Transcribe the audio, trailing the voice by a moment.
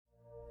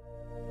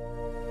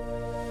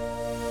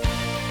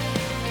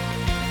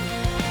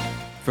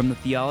From the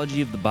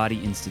Theology of the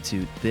Body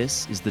Institute,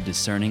 this is the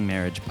Discerning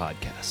Marriage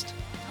Podcast,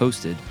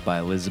 hosted by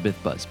Elizabeth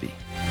Busby.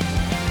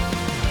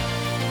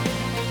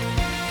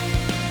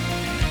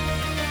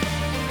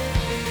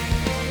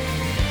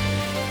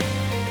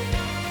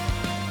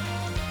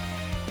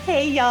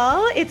 Hey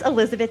y'all, it's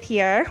Elizabeth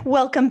here.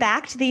 Welcome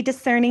back to the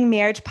Discerning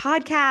Marriage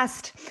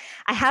Podcast.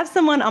 I have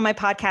someone on my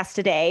podcast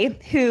today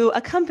who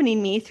accompanied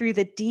me through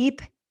the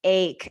deep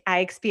ache I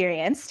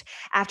experienced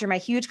after my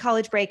huge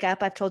college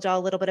breakup I've told y'all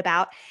a little bit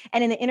about,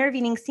 and in the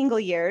intervening single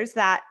years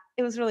that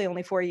it was really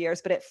only 4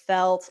 years, but it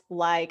felt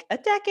like a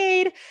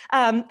decade.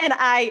 And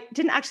I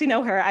didn't actually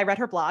know her. I read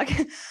her blog.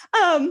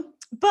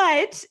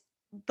 But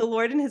the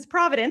Lord in his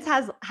providence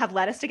have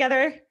led us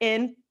together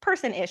in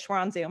person-ish. We're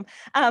on Zoom.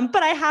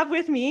 But I have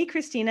with me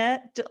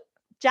Christina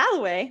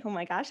Jalloway. Oh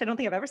my gosh, I don't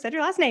think I've ever said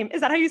your last name.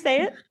 Is that how you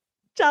say it?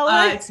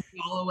 Jalloway? It's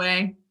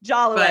Jalloway.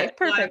 Jalloway,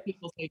 perfect. A lot of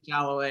people say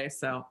Jalloway,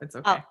 so it's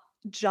okay.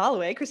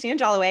 Jalloway, Christina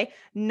Jalloway,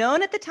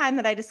 known at the time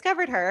that I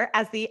discovered her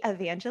as the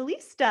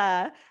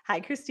Evangelista. Hi,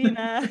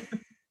 Christina.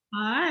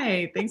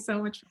 Hi, thanks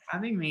so much for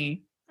having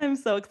me. I'm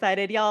so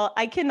excited, y'all.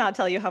 I cannot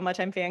tell you how much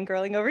I'm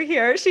fangirling over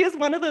here. She is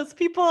one of those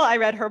people. I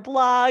read her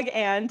blog,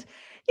 and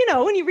you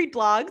know, when you read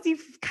blogs, you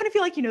kind of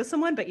feel like you know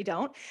someone, but you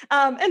don't.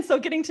 And so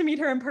getting to meet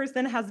her in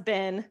person has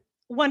been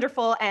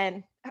wonderful,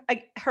 and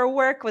her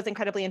work was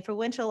incredibly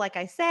influential, like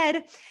I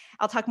said.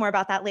 I'll talk more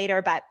about that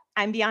later, but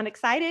I'm beyond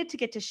excited to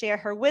get to share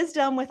her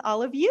wisdom with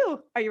all of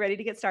you. Are you ready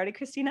to get started,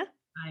 Christina?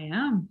 I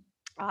am.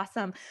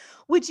 Awesome.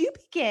 Would you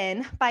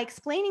begin by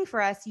explaining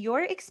for us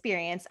your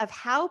experience of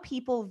how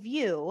people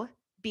view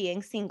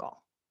being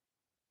single?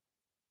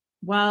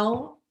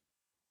 Well,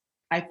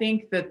 I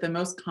think that the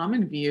most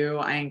common view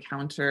I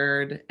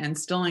encountered and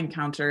still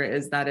encounter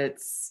is that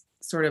it's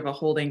sort of a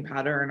holding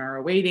pattern or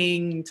a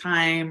waiting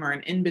time or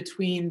an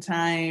in-between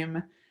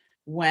time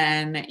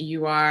when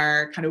you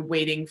are kind of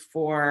waiting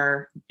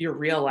for your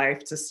real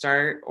life to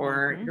start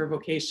or your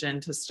vocation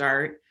to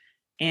start.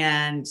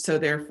 And so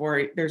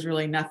therefore, there's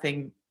really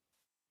nothing,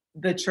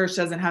 the church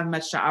doesn't have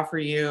much to offer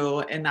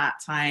you in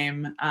that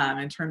time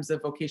in terms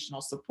of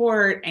vocational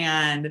support.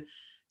 And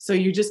so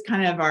you just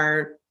kind of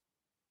are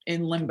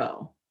in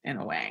limbo in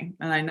a way.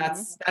 And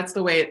that's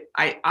the way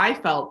I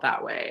felt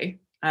that way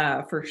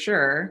for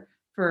sure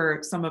for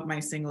some of my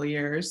single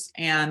years.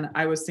 And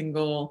I was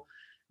single.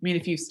 I mean,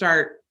 if you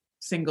start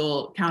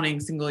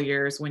counting single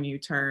years when you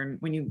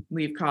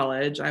leave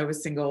college, I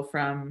was single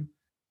from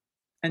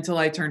until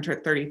I turned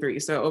 33.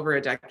 So over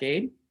a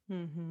decade.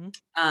 And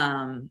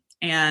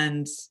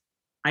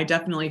I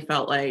definitely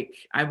felt like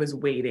I was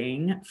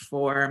waiting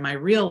for my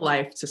real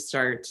life to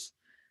start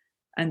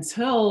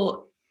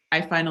until I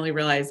finally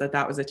realized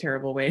that was a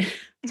terrible way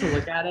to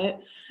look at it.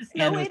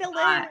 No way to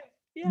live.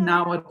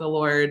 Not what the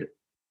Lord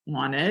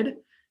wanted.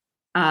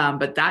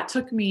 But that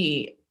took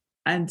me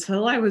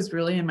until I was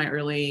really in my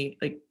early,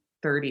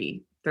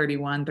 30,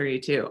 31,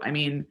 32. I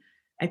mean,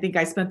 I think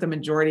I spent the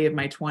majority of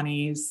my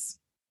 20s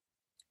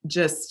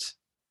just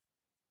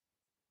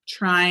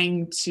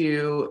trying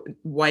to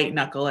white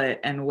knuckle it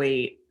and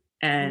wait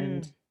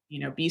and,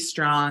 be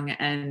strong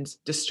and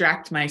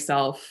distract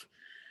myself.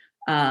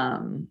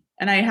 And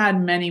I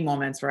had many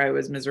moments where I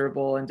was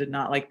miserable and did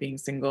not like being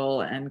single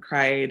and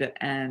cried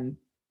and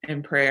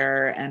in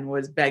prayer and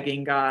was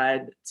begging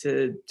God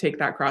to take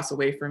that cross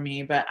away from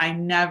me. But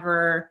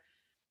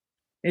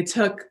it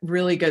took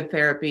really good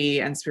therapy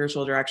and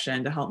spiritual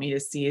direction to help me to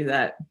see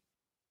that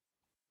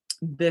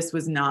this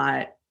was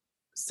not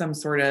some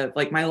sort of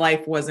my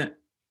life wasn't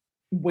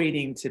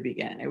waiting to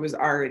begin. It was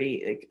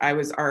already, I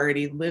was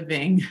already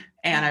living,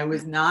 and I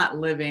was not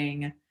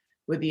living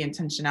with the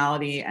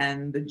intentionality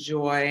and the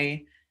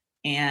joy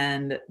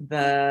and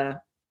the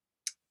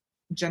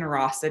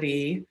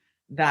generosity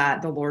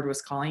that the Lord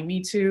was calling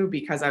me to,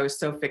 because I was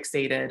so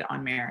fixated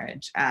on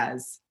marriage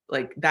as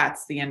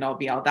that's the end all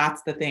be all.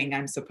 That's the thing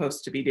I'm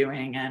supposed to be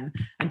doing. And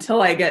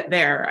until I get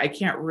there, I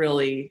can't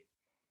really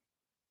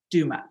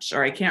do much,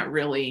 or I can't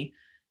really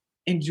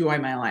enjoy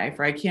my life,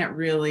 or I can't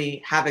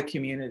really have a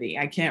community.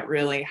 I can't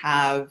really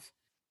have,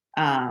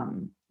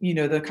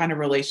 the kind of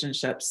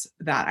relationships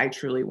that I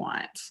truly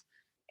want.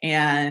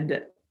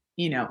 And,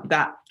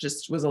 that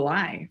just was a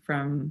lie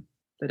from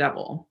the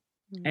devil.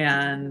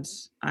 And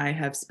I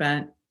have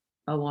spent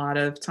a lot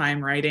of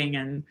time writing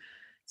and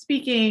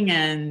speaking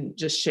and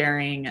just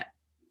sharing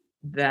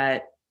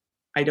that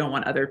I don't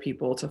want other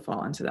people to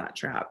fall into that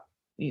trap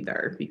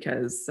either,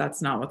 because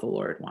that's not what the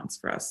Lord wants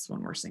for us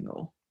when we're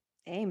single.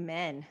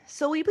 Amen.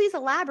 So will you please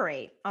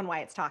elaborate on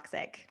why it's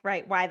toxic,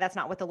 right? Why that's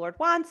not what the Lord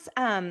wants,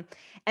 and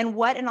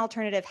what an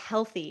alternative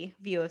healthy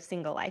view of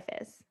single life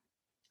is?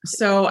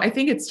 So I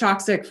think it's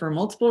toxic for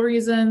multiple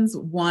reasons.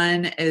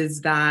 One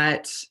is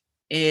that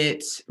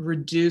it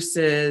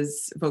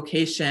reduces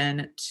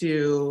vocation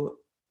to,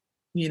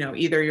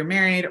 either you're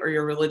married or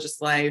your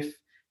religious life,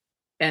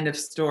 end of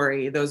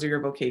story. Those are your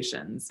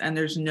vocations. And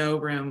there's no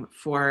room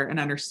for an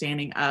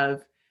understanding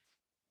of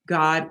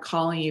God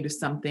calling you to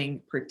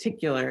something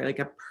particular, like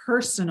a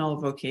personal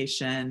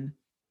vocation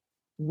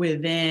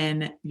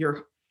within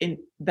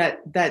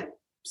that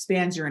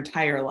spans your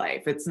entire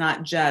life. It's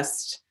not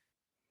just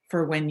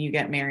for when you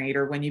get married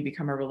or when you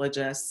become a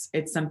religious.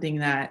 It's something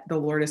that the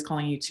Lord is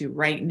calling you to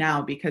right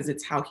now, because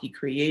it's how he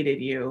created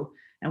you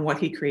and what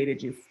he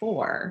created you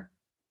for.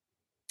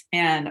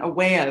 And a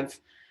way of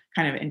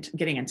kind of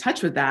getting in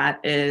touch with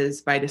that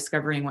is by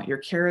discovering what your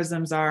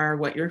charisms are,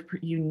 what your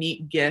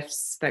unique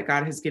gifts that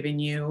God has given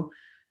you,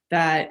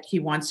 that he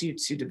wants you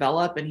to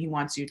develop and he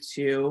wants you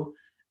to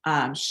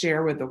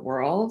share with the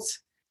world.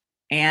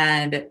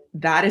 And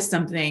that is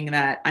something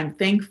that I'm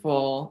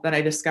thankful that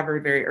I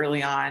discovered very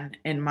early on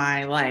in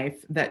my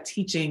life, that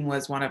teaching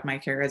was one of my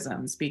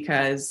charisms,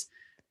 because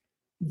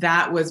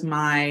that was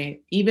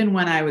even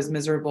when I was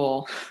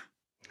miserable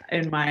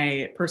in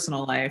my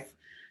personal life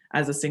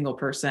as a single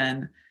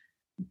person,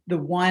 the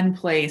one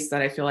place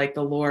that I feel like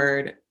the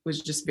Lord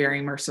was just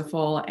very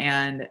merciful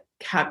and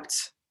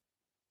kept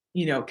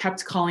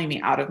calling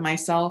me out of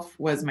myself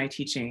was my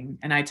teaching.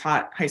 And I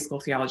taught high school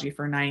theology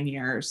for 9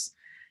 years.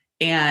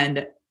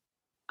 And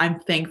I'm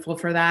thankful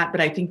for that.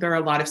 But I think there are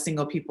a lot of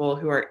single people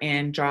who are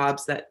in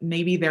jobs that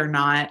maybe they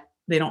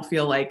don't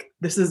feel like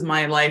this is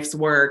my life's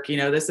work.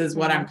 This is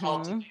what I'm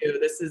called to do.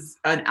 This is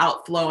an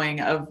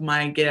outflowing of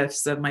my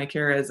gifts, of my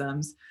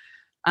charisms.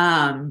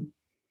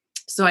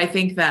 So I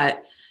think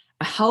that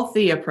a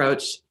healthy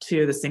approach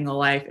to the single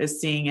life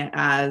is seeing it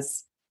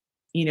as,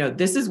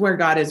 this is where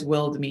God has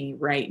willed me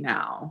right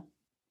now.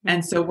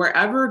 And so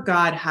wherever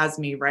God has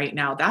me right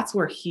now, that's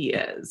where he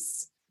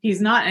is. He's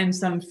not in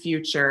some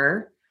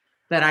future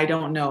that I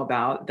don't know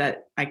about,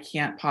 that I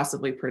can't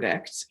possibly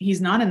predict. He's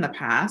not in the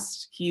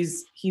past.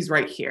 He's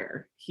right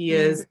here. He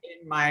is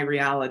in my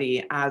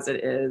reality as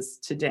it is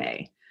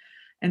today.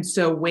 And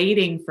so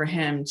waiting for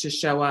him to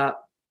show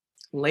up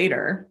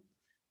later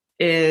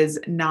is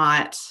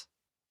not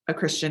a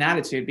Christian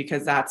attitude,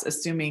 because that's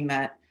assuming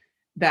that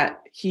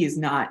he's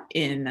not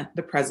in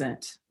the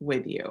present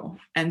with you.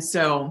 And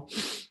so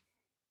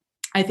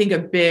I think a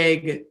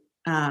big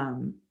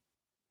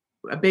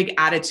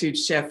attitude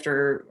shift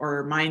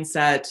or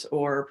mindset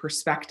or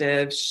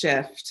perspective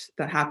shift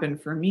that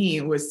happened for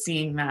me was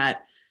seeing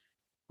that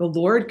the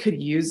Lord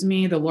could use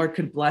me, the Lord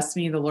could bless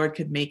me, the Lord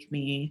could make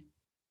me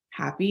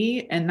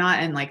happy, and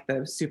not in like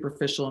the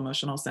superficial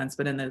emotional sense,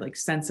 but in the like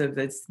sense of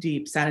this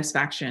deep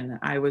satisfaction that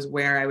I was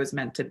where I was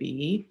meant to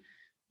be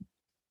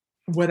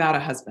without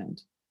a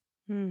husband.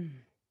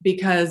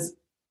 Because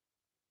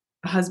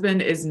a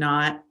husband is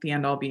not the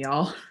end all be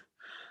all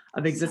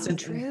of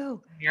existence. So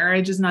true.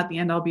 Marriage is not the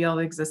end all be all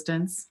of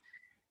existence.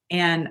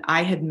 And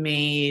I had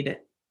made,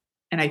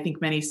 and I think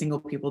many single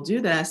people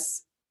do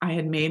this, I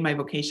had made my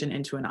vocation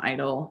into an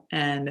idol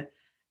and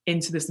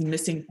into this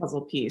missing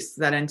puzzle piece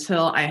that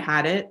until I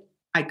had it,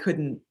 I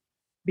couldn't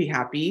be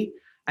happy.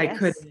 I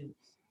couldn't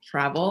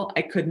travel.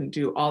 I couldn't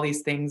do all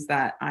these things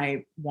that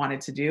I wanted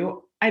to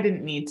do. I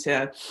didn't need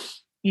to,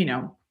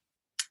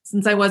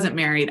 since I wasn't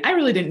married, I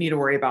really didn't need to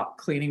worry about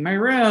cleaning my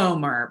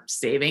room or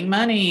saving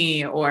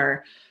money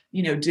or,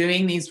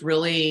 doing these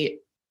really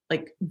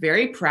like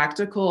very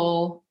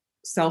practical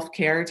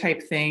self-care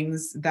type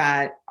things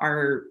that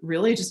are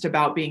really just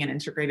about being an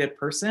integrated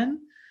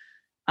person,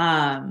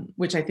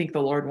 which I think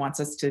the Lord wants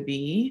us to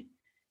be.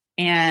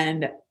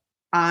 And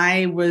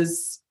I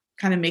was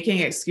kind of making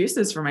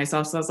excuses for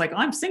myself. So I was like,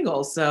 I'm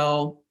single,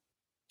 so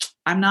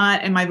I'm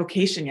not in my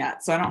vocation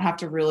yet. So I don't have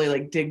to really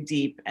like dig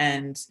deep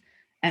and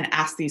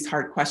ask these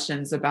hard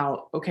questions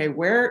about, okay,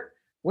 where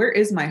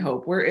is my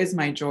hope? Where is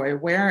my joy?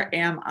 Where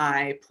am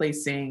I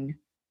placing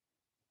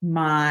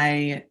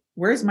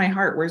where's my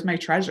heart? Where's my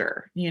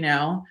treasure?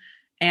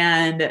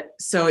 And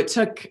so it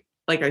took,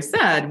 like I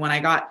said, when I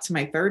got to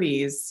my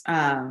 30s,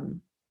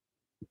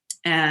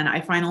 and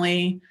I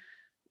finally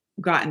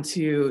got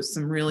into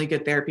some really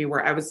good therapy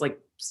where I was like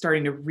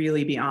starting to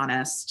really be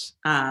honest.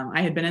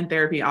 I had been in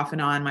therapy off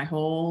and on my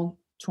whole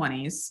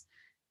 20s,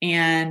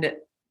 and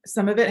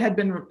some of it had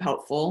been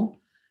helpful.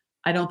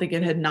 I don't think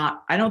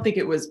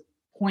it was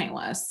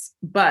pointless,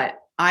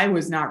 but I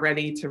was not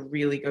ready to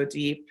really go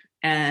deep.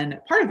 And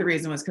part of the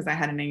reason was because I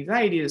had an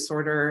anxiety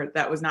disorder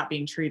that was not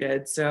being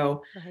treated.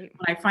 So when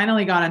I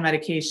finally got on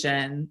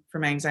medication for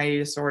my anxiety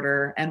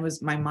disorder and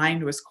my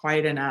mind was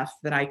quiet enough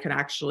that I could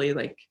actually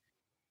like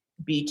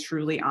be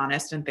truly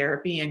honest in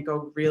therapy and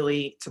go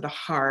really to the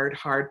hard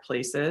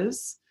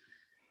places,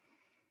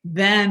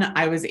 then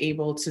I was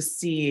able to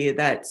see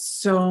that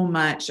so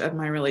much of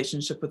my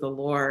relationship with the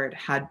Lord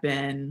had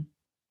been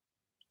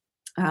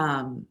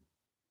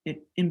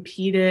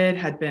impeded,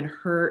 had been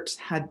hurt,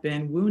 had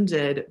been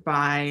wounded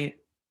by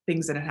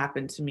things that had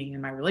happened to me in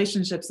my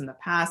relationships in the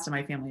past and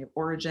my family of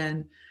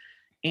origin.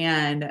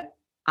 And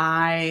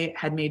I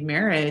had made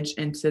marriage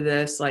into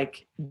this,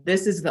 like,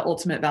 this is the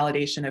ultimate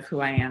validation of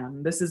who I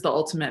am. This is the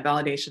ultimate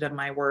validation of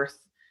my worth,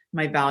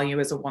 my value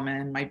as a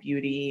woman, my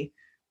beauty,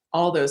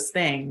 all those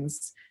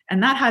things.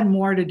 And that had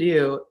more to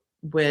do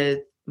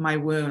with my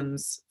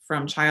wounds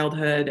from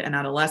childhood and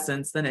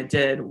adolescence than it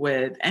did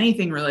with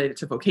anything related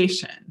to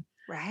vocation.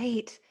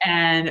 Right.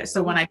 And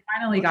so when I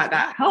finally got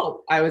that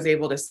help, I was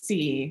able to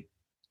see,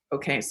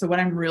 okay, so what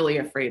I'm really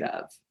afraid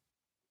of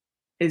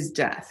is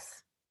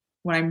death.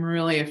 What I'm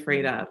really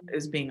afraid of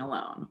is being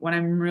alone. What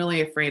I'm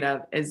really afraid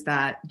of is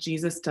that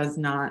Jesus does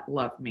not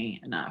love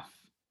me enough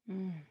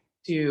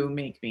to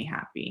make me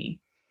happy,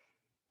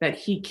 that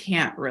he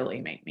can't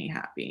really make me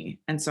happy.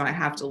 And so I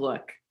have to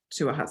look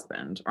to a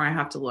husband, or I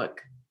have to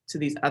look to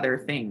these other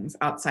things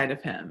outside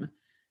of him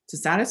to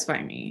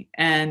satisfy me.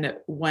 And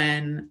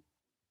when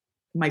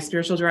my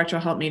spiritual director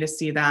helped me to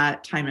see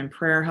that, time in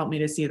prayer helped me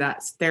to see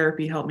that,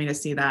 therapy helped me to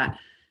see that,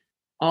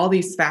 all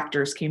these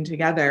factors came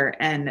together.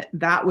 And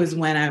that was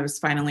when I was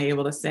finally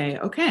able to say,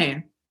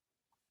 okay,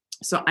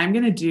 so I'm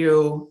going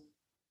to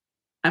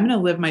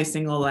live my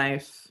single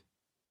life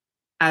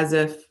as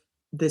if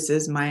this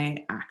is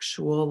my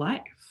actual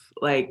life,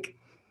 like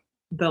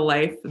the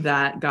life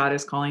that God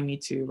is calling me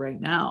to right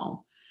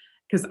now.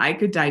 Because I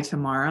could die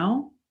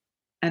tomorrow,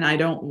 and I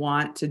don't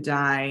want to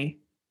die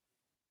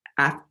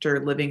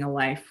after living a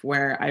life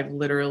where I've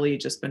literally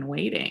just been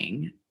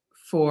waiting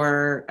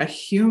for a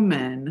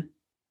human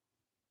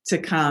to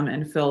come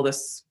and fill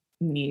this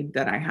need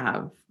that I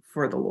have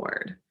for the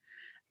Lord.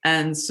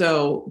 And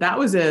so that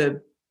was a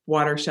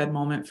watershed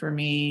moment for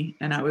me.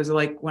 And I was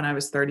like when I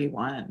was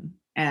 31.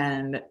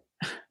 And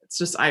it's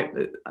just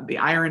the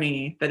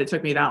irony that it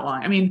took me that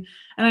long. I mean,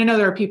 and I know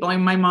there are people, I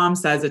mean, my mom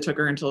says it took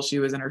her until she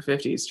was in her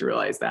 50s to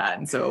realize that.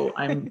 And so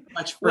I'm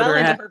much further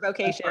into ahead her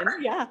vocation.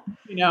 Yeah.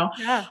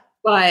 Yeah.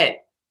 But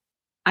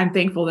I'm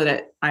thankful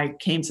that I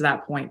came to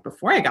that point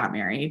before I got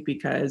married,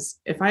 because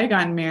if I had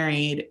gotten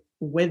married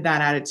with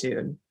that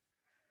attitude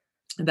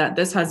that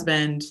this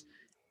husband,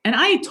 and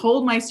I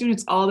told my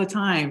students all the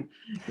time,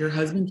 your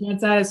husband can't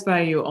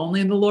satisfy you,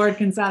 only the Lord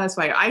can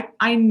satisfy you.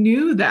 I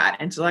knew that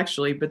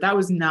intellectually, but that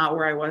was not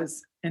where I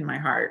was in my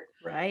heart.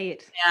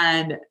 Right.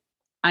 And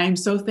I'm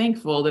so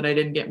thankful that I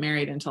didn't get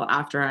married until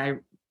after I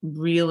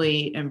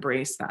really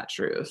embraced that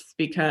truth,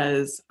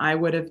 because I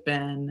would have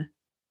been,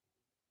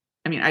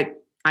 I mean,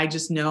 I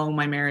just know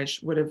my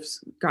marriage would have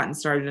gotten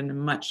started in a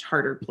much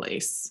harder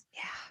place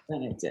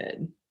than it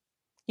did.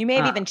 You may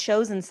have even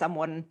chosen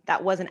someone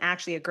that wasn't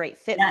actually a great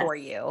fit for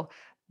you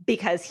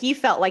because he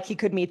felt like he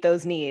could meet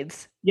those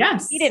needs.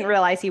 Yes. He didn't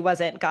realize he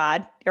wasn't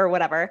God or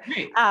whatever.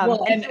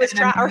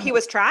 Right. He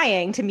was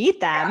trying to meet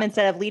them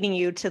instead of leading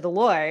you to the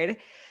Lord.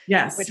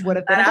 Yes. Which would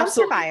have been a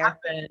dumpster fire.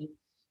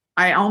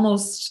 I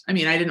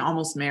didn't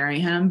almost marry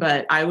him,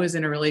 but I was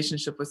in a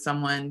relationship with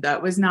someone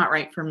that was not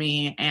right for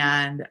me.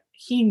 And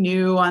he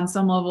knew on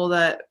some level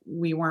that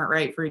we weren't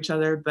right for each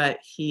other, but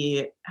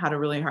he had a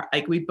really hard,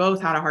 we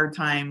both had a hard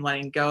time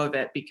letting go of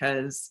it,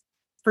 because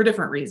for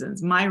different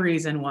reasons. My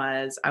reason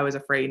was I was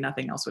afraid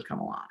nothing else would come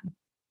along.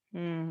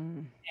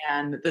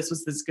 And this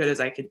was as good as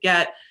I could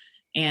get.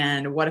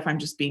 And what if I'm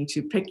just being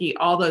too picky?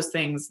 All those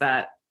things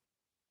that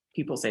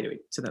people say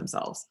to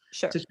themselves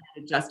to try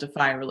to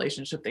justify a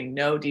relationship they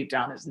know deep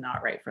down is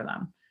not right for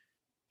them.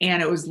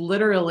 And it was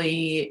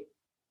literally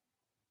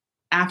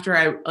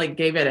after I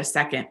gave it a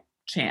second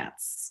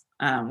chance.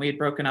 We had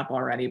broken up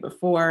already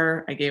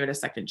before. I gave it a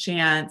second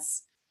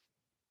chance.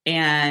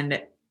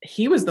 And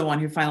he was the one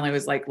who finally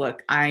was like,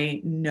 look,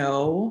 I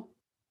know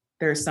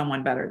there's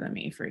someone better than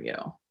me for you.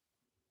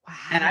 Wow.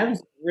 And I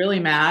was really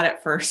mad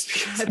at first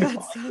because I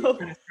thought he was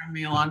going to string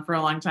me along for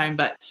a long time.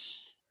 But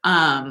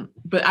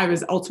I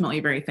was ultimately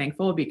very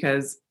thankful,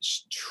 because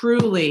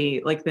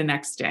truly, the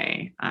next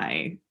day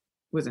I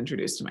was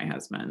introduced to my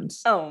husband.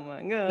 Oh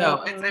my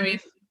God. So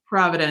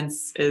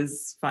providence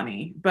is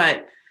funny,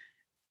 but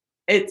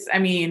if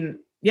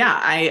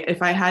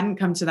I hadn't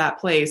come to that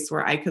place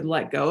where I could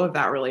let go of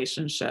that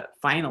relationship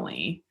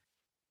finally,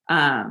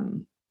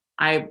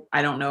 I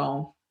don't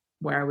know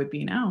where I would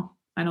be now.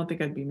 I don't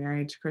think I'd be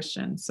married to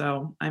Christian.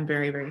 So I'm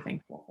very, very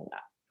thankful for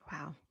that.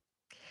 Wow.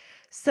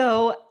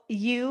 So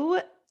you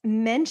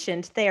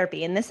mentioned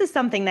therapy, and this is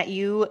something that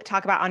you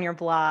talk about on your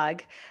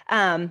blog.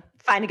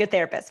 Find a good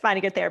therapist.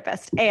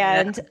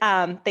 And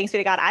thanks be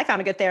to God, I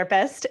found a good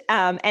therapist.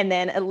 And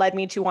then it led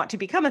me to want to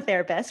become a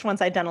therapist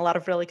once I'd done a lot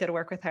of really good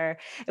work with her.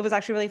 It was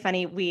actually really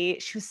funny.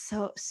 She was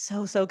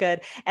so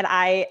good. And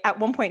at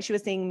one point she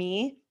was seeing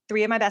me,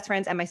 3 of my best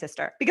friends, and my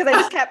sister, because I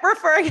just kept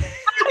referring.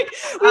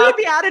 We would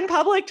be out in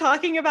public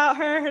talking about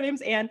her. Her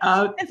name's Anne.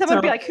 And someone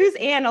would be like, who's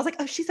Anne? I was like,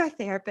 oh, she's our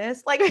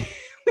therapist.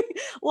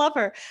 Love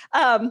her.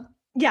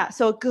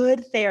 So a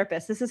good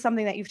therapist. This is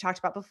something that you've talked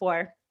about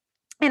before.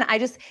 And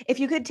if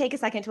you could take a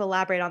second to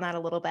elaborate on that a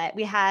little bit.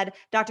 We had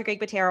Dr. Greg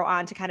Bottero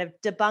on to kind of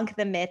debunk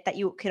the myth that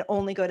you can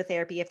only go to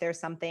therapy if there's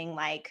something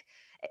like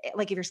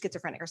if you're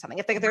schizophrenic or something.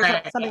 If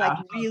there's something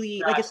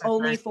really, it's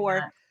only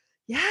for,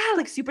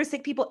 super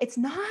sick people. It's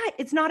not.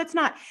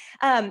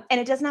 And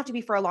it doesn't have to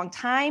be for a long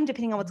time,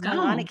 depending on what's going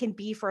on. It can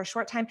be for a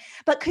short time.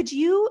 But could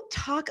you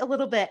talk a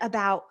little bit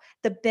about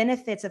the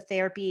benefits of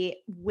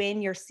therapy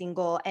when you're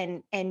single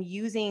and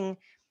using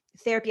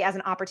therapy as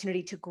an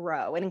opportunity to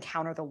grow and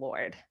encounter the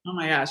Lord? Oh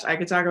my gosh, I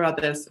could talk about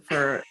this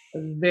for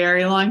a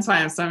very long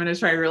time. So I'm going to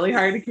try really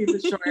hard to keep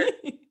it short.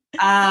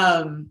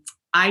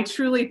 I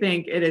truly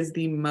think it is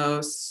the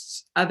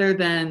most, other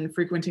than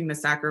frequenting the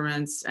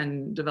sacraments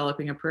and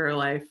developing a prayer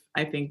life,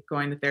 I think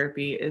going to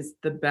therapy is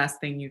the best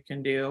thing you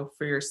can do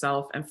for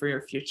yourself and for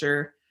your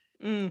future.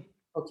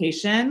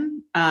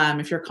 vocation.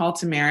 If you're called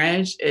to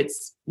marriage,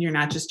 you're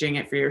not just doing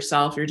it for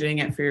yourself, you're doing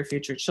it for your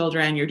future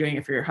children, you're doing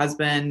it for your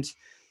husband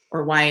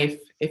or wife.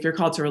 If you're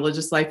called to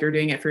religious life, you're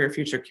doing it for your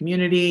future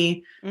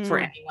community, for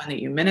anyone that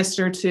you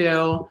minister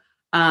to.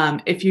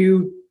 If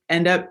you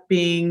end up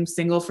being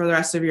single for the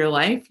rest of your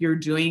life, you're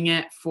doing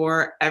it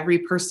for every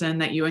person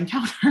that you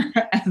encounter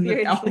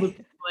and all the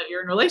people that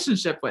you're in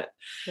relationship with.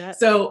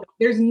 So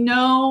there's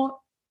no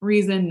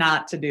reason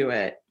not to do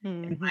it,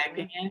 in my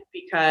opinion,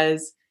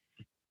 because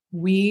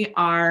we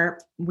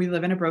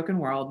live in a broken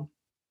world.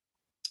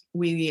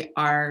 We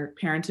are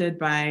parented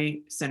by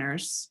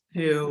sinners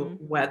who,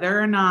 whether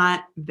or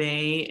not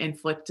they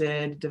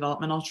inflicted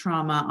developmental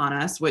trauma on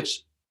us,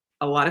 which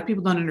a lot of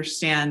people don't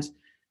understand,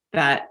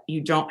 that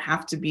you don't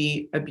have to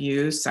be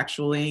abused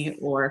sexually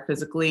or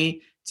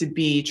physically to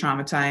be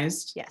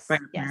traumatized by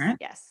your parent.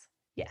 Yes.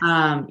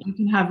 You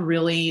can have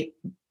really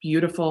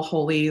beautiful,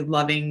 holy,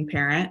 loving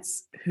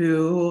parents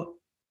who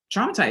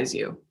traumatize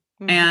you.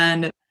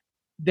 And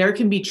there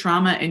can be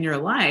trauma in your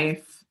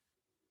life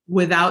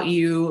without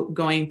you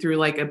going through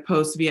like a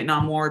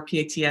post-Vietnam War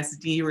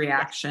PTSD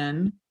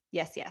reaction.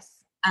 Yes.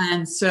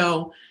 And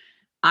so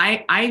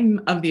I'm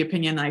of the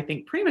opinion that I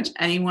think pretty much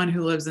anyone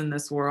who lives in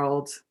this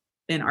world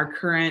in our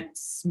current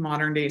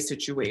modern day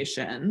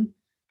situation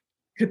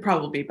could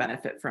probably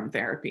benefit from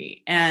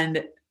therapy.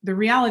 And the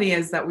reality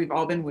is that we've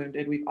all been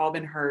wounded, we've all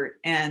been hurt.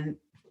 And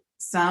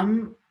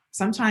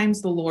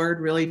sometimes the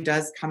Lord really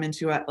does come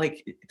into it,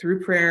 like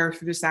through prayer,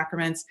 through the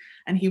sacraments,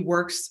 and he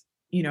works,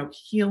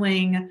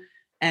 healing,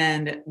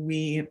 and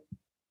we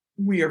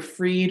are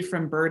freed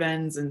from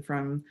burdens and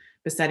from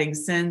besetting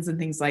sins and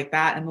things like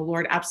that. And the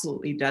Lord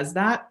absolutely does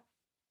that.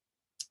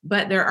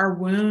 But there are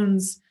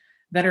wounds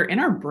that are in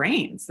our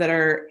brains that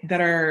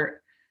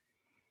are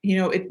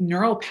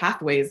neural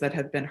pathways that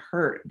have been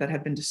hurt, that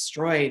have been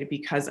destroyed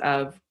because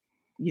of,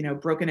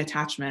 broken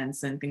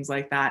attachments and things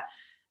like that.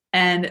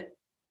 And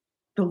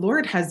the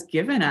Lord has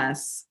given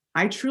us,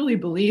 I truly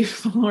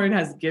believe the Lord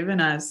has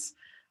given us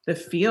the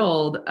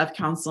field of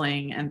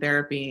counseling and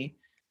therapy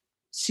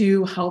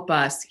to help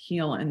us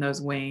heal in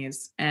those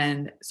ways.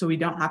 And so we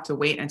don't have to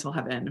wait until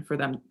heaven for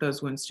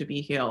those wounds to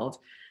be healed,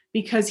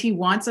 because he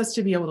wants us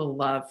to be able to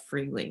love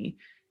freely.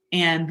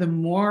 And the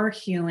more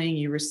healing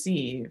you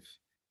receive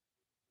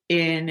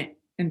in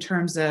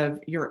terms of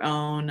your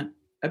own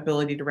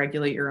ability to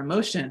regulate your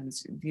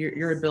emotions,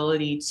 your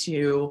ability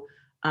to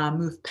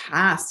move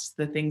past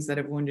the things that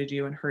have wounded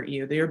you and hurt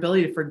you, your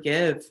ability to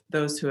forgive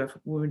those who have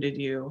wounded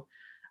you,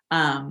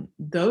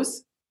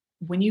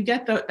 when you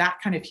get that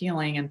kind of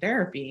healing and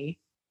therapy,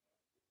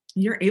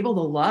 you're able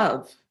to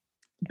love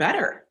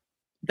better.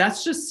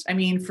 That's just,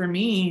 for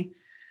me,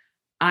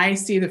 I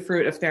see the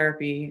fruit of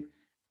therapy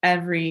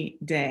every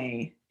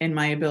day in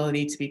my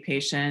ability to be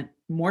patient,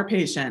 more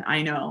patient.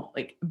 I know,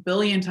 like a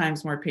billion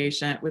times more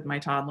patient with my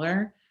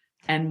toddler,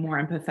 and more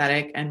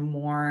empathetic and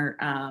more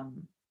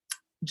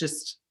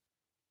just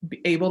be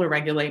able to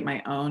regulate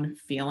my own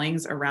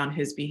feelings around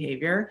his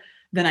behavior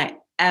than I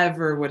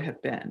ever would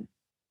have been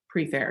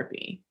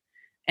pre-therapy.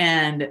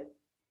 And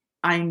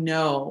I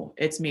know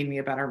it's made me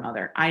a better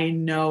mother. I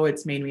know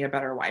it's made me a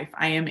better wife.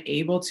 I am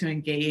able to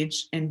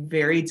engage in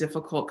very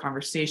difficult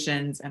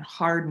conversations and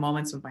hard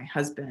moments with my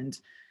husband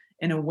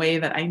in a way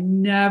that I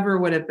never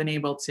would have been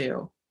able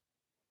to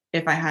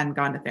if I hadn't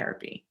gone to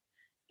therapy.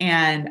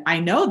 And I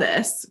know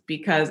this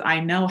because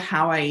I know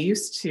how I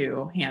used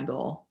to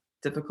handle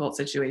difficult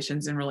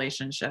situations in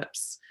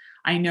relationships.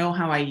 I know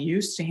how I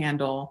used to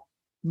handle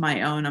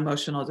my own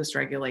emotional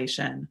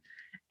dysregulation,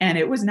 and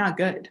it was not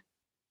good.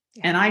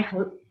 Yeah. And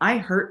I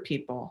hurt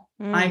people.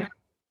 I hurt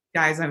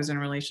guys I was in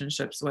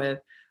relationships with.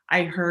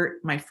 I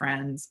hurt my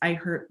friends. I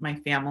hurt my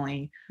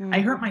family. I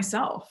hurt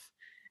myself.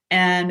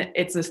 And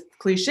it's a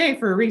cliche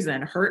for a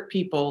reason. Hurt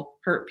people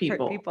hurt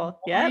people.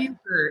 Yeah.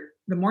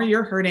 The more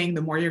you're hurting,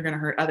 the more you're going to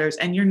hurt others.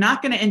 And you're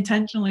not going to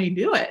intentionally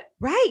do it.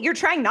 Right. You're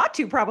trying not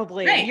to,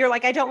 probably. Right. You're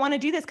like, I don't want to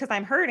do this because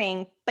I'm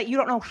hurting, but you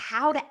don't know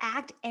how to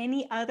act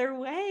any other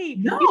way.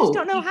 No, you just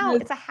don't know how.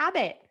 It's a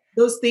habit.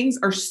 Those things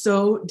are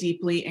so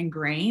deeply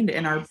ingrained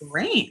in our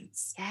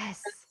brains.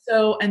 Yes.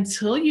 So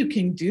until you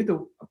can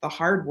do the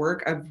hard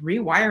work of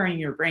rewiring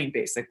your brain,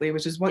 basically,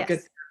 which is what good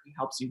therapy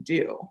helps you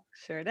do.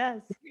 Sure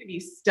does. You're going to be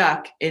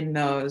stuck in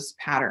those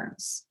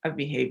patterns of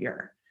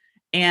behavior.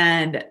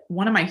 And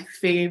one of my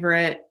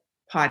favorite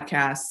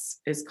podcasts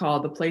is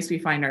called The Place We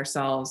Find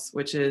Ourselves,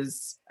 which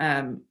is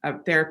a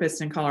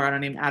therapist in Colorado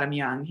named Adam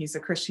Young. He's a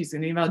Christian, he's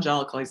an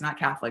evangelical, he's not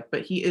Catholic,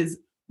 but he is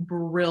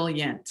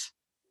brilliant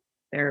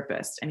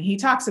therapist. And he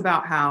talks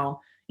about how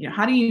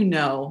do you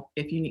know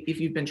if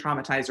you've been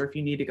traumatized or if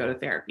you need to go to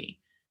therapy?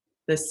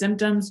 The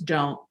symptoms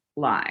don't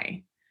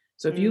lie.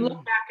 So if you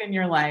look back in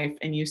your life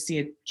and you see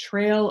a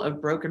trail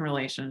of broken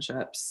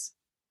relationships,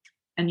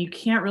 and you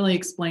can't really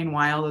explain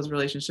why all those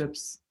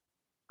relationships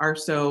are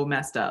so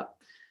messed up,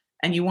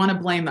 and you want to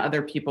blame the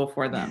other people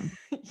for them.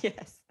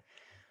 Yes.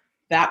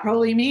 That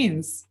probably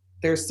means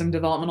there's some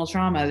developmental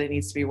trauma that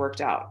needs to be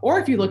worked out. Or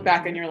if you look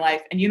back in your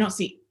life and you don't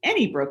see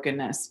any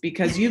brokenness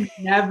because you've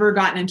never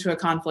gotten into a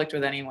conflict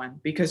with anyone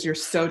because you're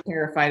so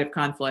terrified of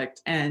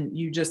conflict and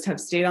you just have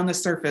stayed on the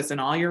surface in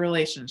all your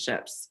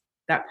relationships,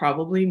 that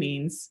probably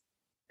means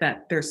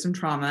that there's some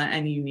trauma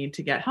and you need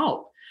to get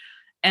help.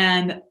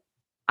 And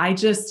I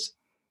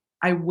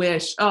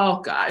wish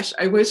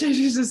I could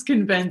just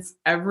convince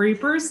every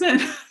person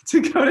to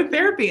go to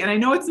therapy. And I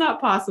know it's not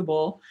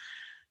possible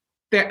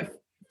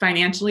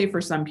financially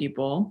for some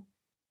people,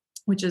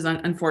 which is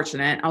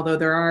unfortunate, although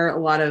there are a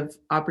lot of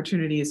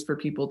opportunities for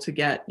people to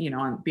get,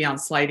 be on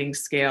sliding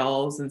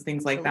scales and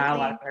things like that. A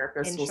lot of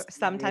therapists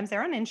sometimes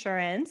they're on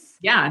insurance.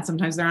 Yeah. And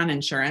sometimes they're on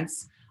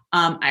insurance.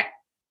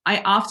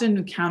 I often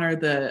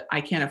encounter I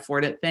can't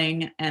afford it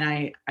thing.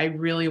 And I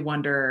really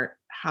wonder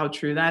how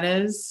true that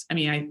is. I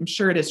mean, I'm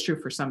sure it is true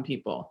for some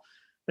people,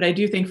 but I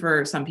do think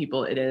for some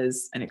people it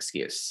is an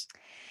excuse.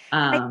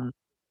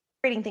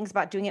 Things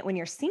about doing it when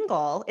you're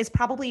single is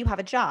probably you have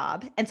a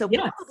job. And so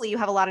probably you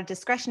have a lot of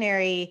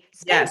discretionary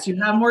spending. Yes, you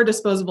have more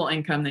disposable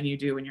income than you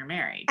do when you're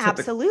married.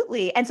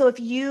 Absolutely. Typically. And so if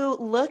you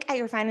look at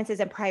your finances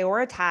and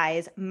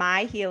prioritize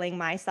my healing,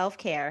 my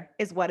self-care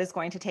is what is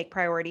going to take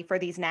priority for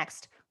these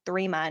next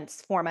 3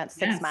 months, 4 months,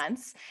 6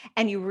 months,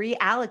 and you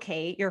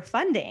reallocate your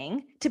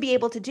funding to be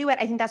able to do it.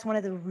 I think that's one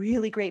of the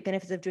really great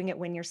benefits of doing it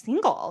when you're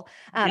single.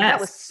 That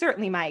was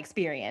certainly my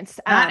experience.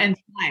 And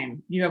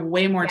time. You have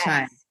way more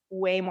time.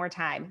 Way more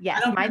time.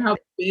 Yes. I don't care how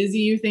busy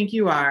you think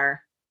you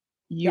are.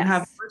 You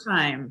have more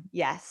time.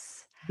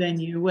 Yes. Than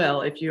you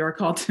will if you are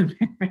called to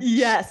marriage.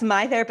 Yes.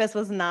 My therapist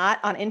was not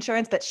on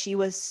insurance, but she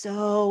was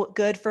so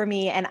good for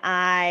me. And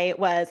I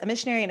was a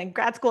missionary and in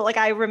grad school. Like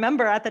I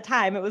remember at the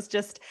time, it was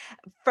just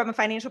from a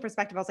financial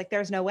perspective, I was like,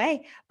 there's no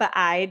way, but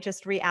I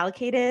just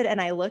reallocated and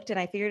I looked and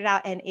I figured it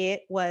out. And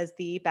it was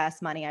the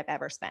best money I've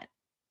ever spent.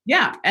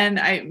 Yeah.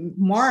 And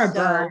Maura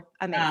Berg,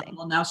 amazing.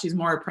 Well, now she's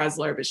Maura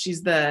Presler, but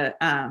she's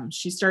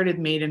she started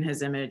Made in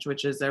His Image,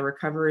 which is a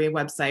recovery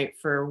website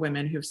for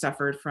women who've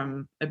suffered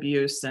from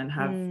abuse and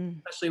have,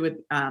 especially with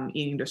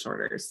eating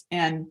disorders.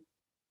 And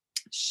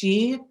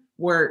she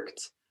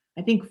worked,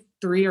 I think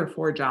 3 or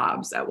 4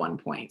 jobs at one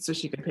point so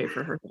she could pay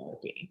for her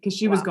therapy because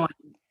she was going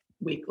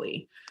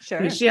weekly.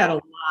 Sure. She had a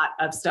lot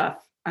of stuff,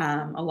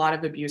 a lot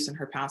of abuse in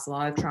her past, a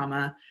lot of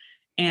trauma.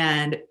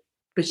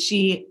 But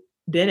she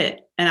did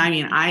it. And I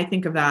mean, I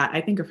think of that,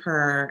 I think of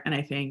her and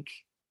I think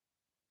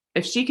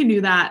if she can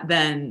do that,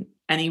 then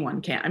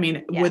anyone can. I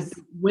mean,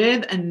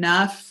 with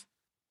enough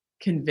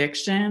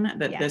conviction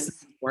that this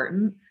is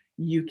important,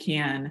 you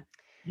can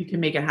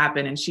make it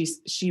happen. And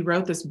she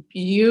wrote this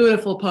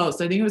beautiful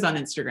post. I think it was on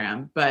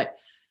Instagram, but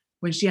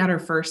when she had her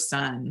first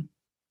son,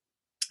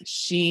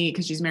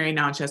 because she's married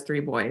now and she has 3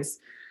 boys,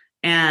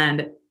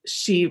 and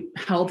she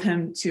held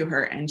him to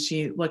her and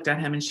she looked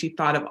at him and she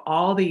thought of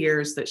all the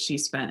years that she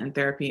spent in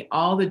therapy,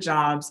 all the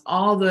jobs,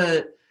 all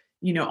the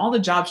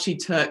jobs she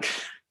took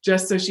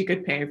just so she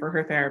could pay for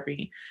her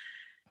therapy,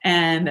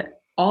 and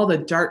all the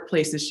dark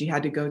places she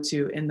had to go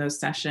to in those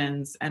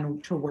sessions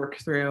and to work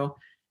through.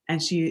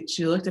 And she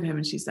looked at him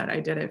and she said, I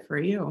did it for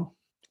you.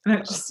 And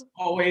it just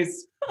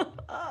always,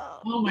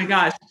 oh my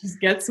gosh, it just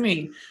gets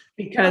me,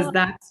 because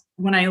that's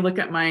when I look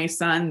at my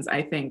sons,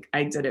 I think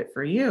I did it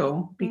for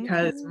you,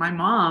 because my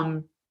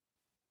mom,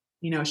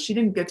 she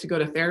didn't get to go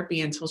to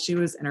therapy until she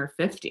was in her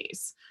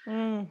 50s.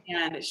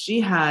 And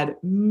she had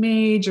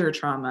major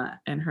trauma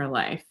in her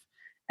life.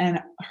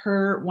 And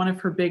one of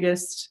her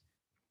biggest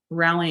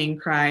rallying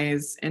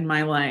cries in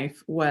my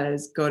life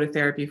was go to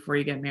therapy before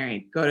you get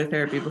married. Go to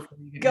therapy before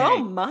you get married.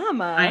 Go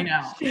mama. I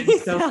know. She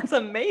sounds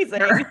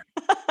amazing.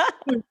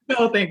 I'm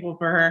so thankful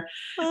for her.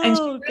 And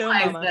she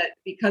realized that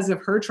because of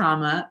her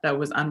trauma that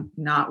was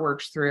not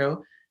worked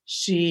through,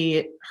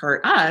 she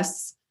hurt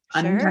us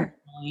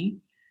unintentionally.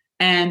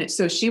 And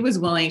so she was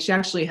willing, she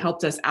actually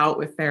helped us out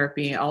with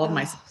therapy, all of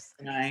my sisters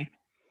and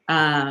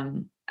I,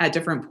 at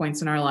different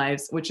points in our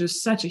lives, which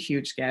is such a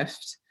huge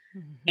gift.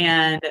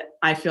 And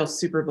I feel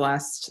super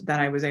blessed that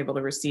I was able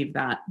to receive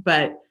that.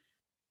 But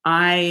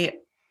I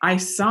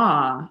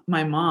saw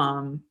my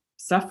mom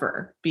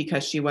suffer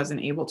because she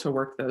wasn't able to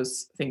work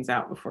those things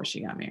out before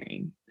she got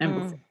married and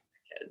before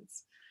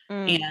kids.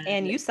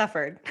 And you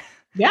suffered.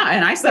 Yeah.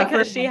 And I suffered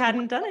because she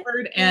hadn't done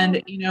it.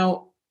 And,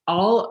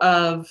 all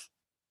of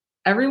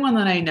everyone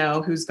that I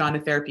know who's gone to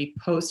therapy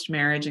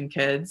post-marriage and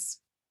kids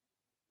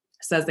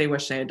says they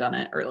wish they had done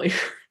it earlier.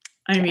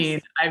 I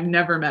mean, I've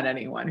never met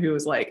anyone who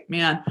was like,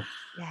 man,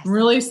 I'm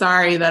really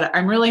sorry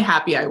I'm really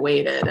happy I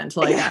waited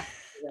until I got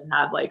and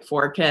had like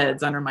 4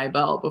 kids under my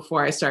belt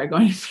before I started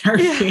going to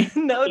therapy.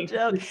 No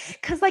joke.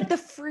 Because the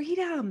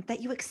freedom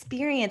that you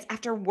experience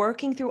after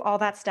working through all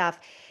that stuff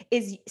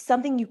is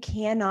something you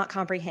cannot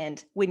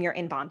comprehend when you're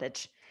in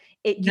bondage.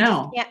 You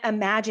just can't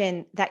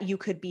imagine that you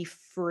could be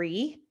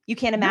free. You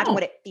can't imagine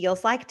what it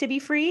feels like to be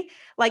free.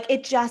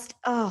 It just,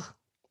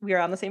 we are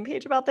on the same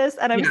page about this.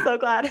 And I'm so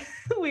glad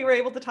we were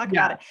able to talk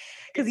about it.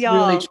 Because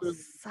y'all, really true.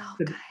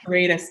 The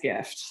greatest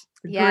gift.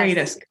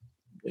 Greatest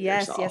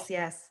gift.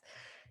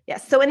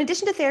 Yes. So in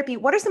addition to therapy,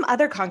 what are some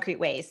other concrete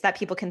ways that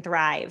people can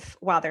thrive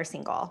while they're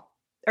single?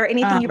 or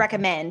anything you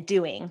recommend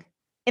doing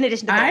in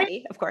addition to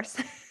therapy, of course?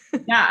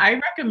 Yeah, I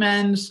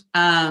recommend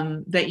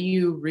that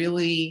you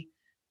really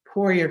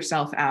pour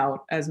yourself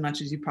out as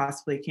much as you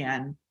possibly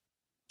can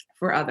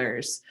for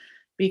others,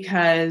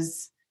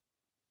 because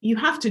you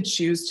have to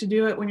choose to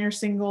do it when you're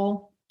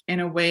single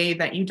in a way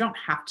that you don't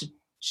have to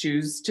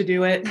choose to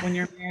do it when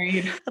you're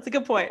married. That's a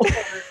good point.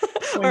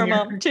 Or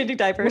mom changing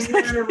diapers.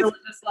 When you're in a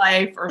religious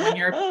life, or when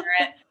you're a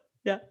parent.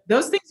 Yeah.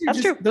 Those things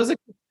are those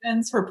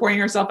occasions for pouring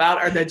yourself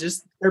out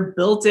they're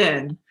built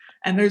in,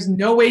 and there's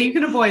no way you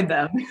can avoid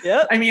them.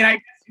 Yep. I mean, I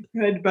guess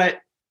you could,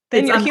 but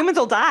then your humans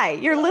will die.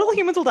 Your little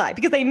humans will die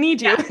because they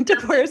need you to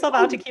pour yourself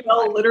out to keep them.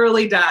 They'll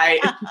literally die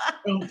if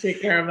you don't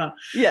take care of them.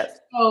 Yes.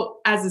 So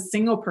as a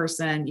single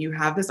person, you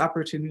have this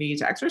opportunity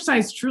to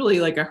exercise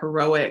truly like a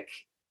heroic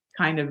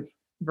kind of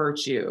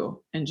virtue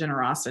and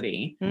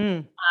generosity,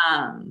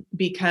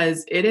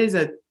 because it is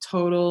a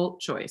total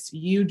choice.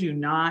 You do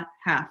not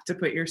have to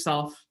put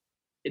yourself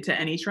to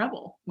any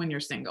trouble when you're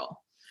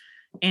single.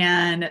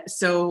 And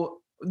so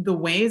the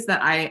ways that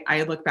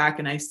I look back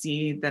and I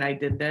see that I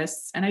did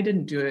this, and I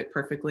didn't do it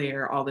perfectly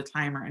or all the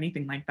time or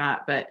anything like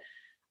that, but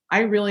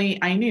I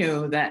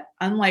knew that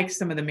unlike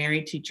some of the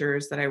married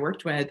teachers that I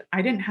worked with,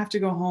 I didn't have to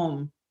go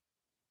home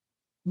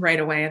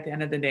right away at the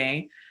end of the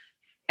day.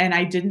 And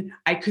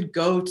I could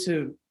go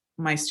to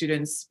my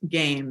students'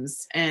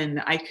 games,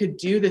 and I could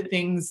do the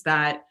things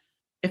that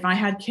if I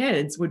had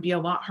kids would be a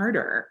lot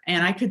harder.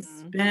 And I could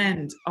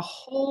spend a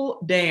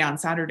whole day on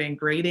Saturday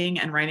grading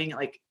and writing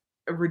like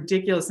a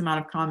ridiculous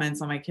amount of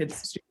comments on my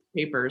kids'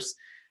 papers,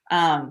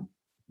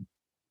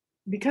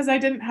 because I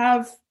didn't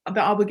have the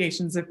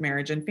obligations of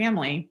marriage and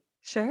family.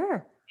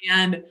 Sure.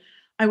 And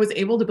I was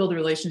able to build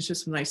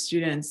relationships with my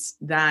students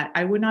that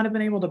I would not have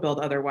been able to build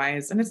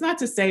otherwise. And it's not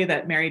to say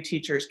that married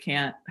teachers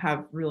can't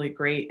have really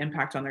great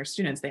impact on their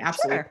students. They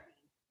absolutely,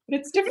 but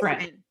it's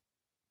different.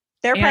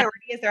 Their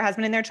priority is their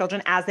husband and their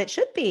children, as it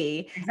should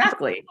be.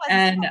 Exactly.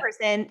 And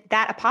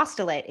that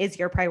apostolate is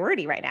your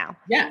priority right now.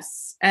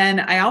 Yes.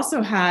 And I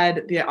also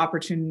had the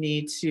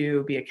opportunity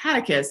to be a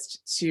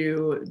catechist,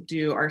 to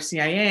do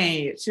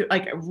RCIA, to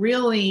like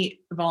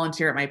really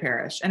volunteer at my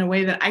parish in a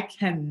way that I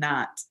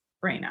cannot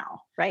right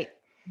now. Right.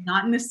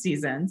 Not in this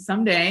season.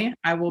 Someday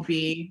I will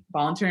be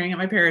volunteering at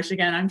my parish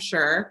again, I'm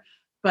sure,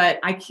 but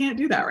I can't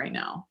do that right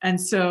now.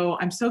 And so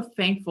I'm so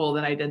thankful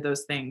that I did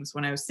those things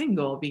when I was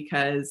single,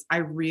 because I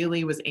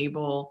really was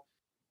able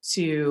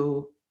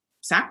to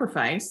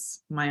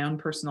sacrifice my own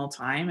personal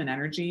time and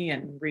energy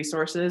and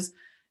resources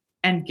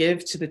and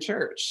give to the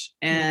church.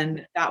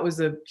 And that was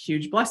a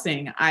huge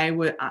blessing.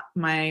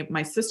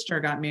 My sister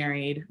got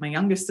married. My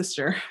youngest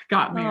sister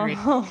got married.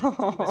 She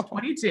was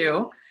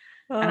 22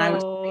 and I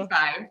was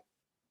 25.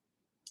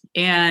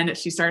 And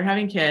she started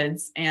having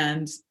kids,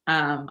 and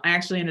I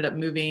actually ended up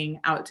moving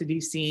out to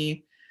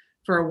DC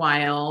for a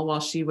while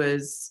she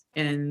was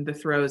in the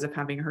throes of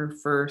having her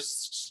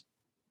first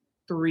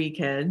 3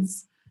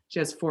 kids. She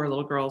has 4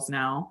 little girls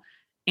now.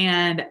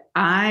 And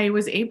I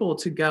was able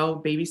to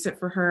go babysit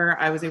for her.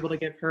 I was able to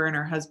give her and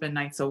her husband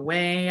nights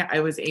away. I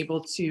was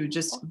able to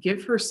just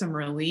give her some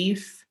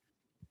relief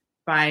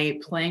by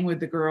playing with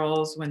the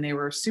girls when they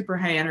were super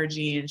high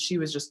energy and she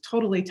was just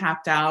totally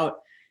tapped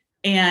out.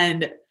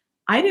 And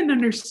I didn't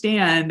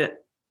understand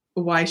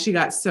why she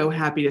got so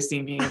happy to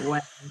see me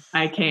when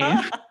I came.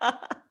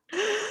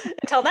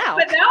 Until now.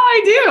 But now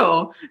I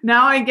do.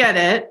 Now I get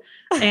it.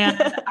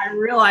 And I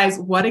realize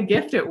what a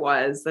gift it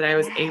was that I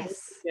was able to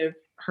give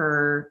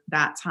her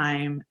that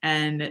time.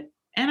 And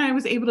I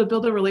was able to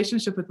build a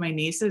relationship with my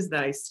nieces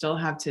that I still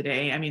have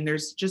today. I mean,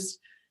 there's just,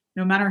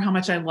 no matter how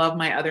much I love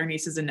my other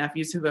nieces and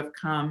nephews who have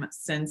come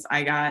since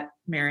I got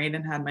married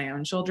and had my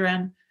own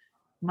children,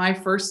 my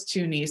first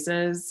 2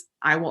 nieces,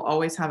 I will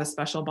always have a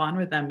special bond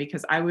with them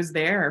because I was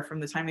there from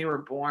the time they were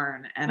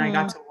born and I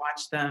got to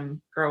watch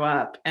them grow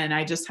up. And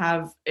I just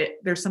have it.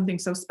 There's something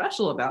so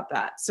special about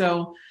that.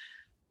 So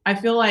I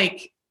feel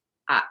like,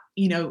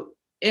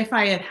 if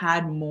I had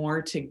had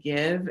more to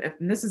give,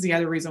 and this is the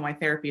other reason why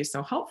therapy is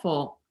so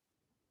helpful,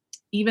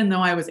 even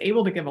though I was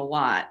able to give a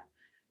lot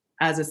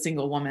as a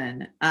single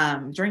woman,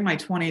 during my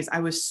 20s,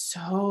 I was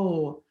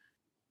so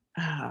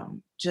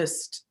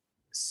just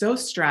so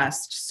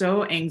stressed,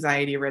 so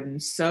anxiety ridden,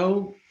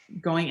 so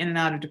going in and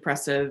out of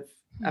depressive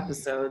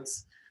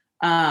episodes,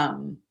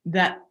 that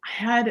I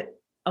had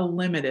a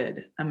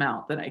limited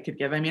amount that I could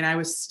give. I mean,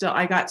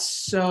 I got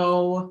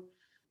so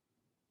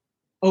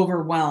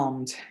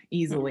overwhelmed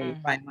easily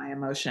by my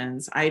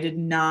emotions. I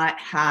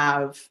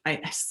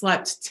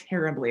slept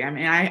terribly. I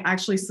mean, I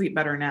actually sleep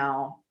better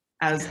now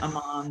as a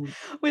mom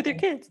with your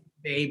kids,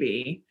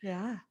 baby,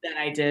 than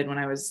I did when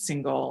I was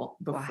single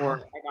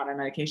before I got on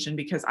medication,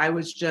 because I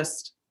was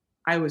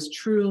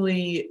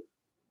truly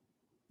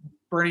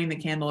burning the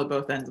candle at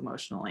both ends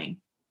emotionally.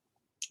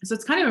 So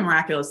it's kind of a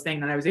miraculous thing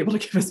that I was able to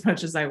give as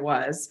much as I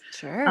was.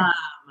 Sure.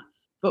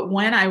 But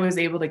when I was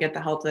able to get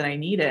the help that I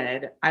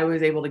needed, I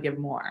was able to give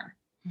more.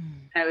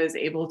 I was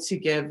able to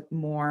give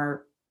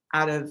more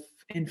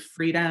in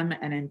freedom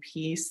and in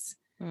peace,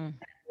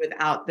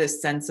 without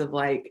this sense of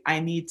like, I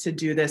need to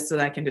do this so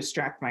that I can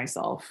distract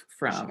myself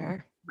from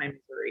Sure. my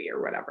misery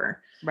or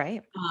whatever.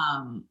 Right.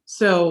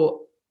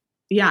 So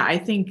yeah, I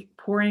think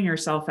pouring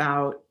yourself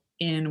out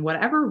in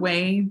whatever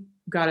way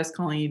God is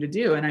calling you to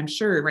do. And I'm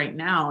sure right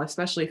now,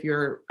 especially if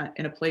you're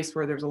in a place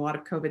where there's a lot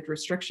of COVID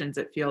restrictions,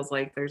 it feels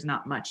like there's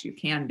not much you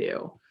can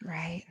do.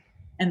 Right.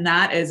 And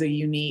that is a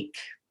unique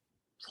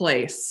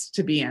place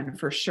to be in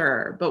for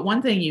sure. But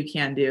one thing you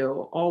can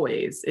do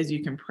always is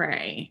you can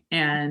pray.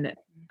 And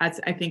I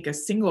think a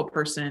single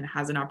person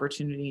has an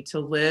opportunity to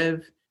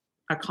live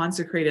a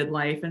consecrated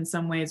life in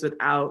some ways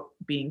without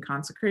being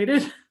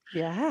consecrated.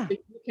 Yeah. You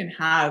can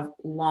have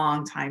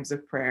long times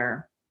of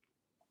prayer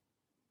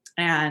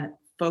and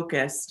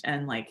focused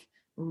and like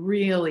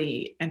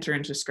really enter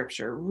into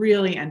scripture,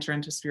 really enter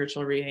into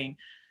spiritual reading,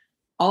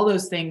 all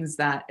those things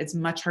that it's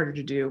much harder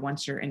to do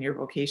once you're in your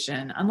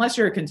vocation, unless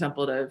you're a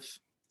contemplative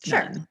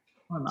nun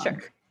or monk.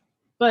 Sure.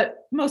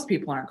 But most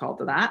people aren't called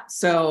to that.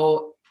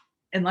 So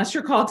unless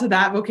you're called to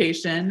that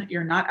vocation,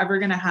 you're not ever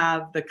going to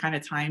have the kind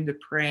of time to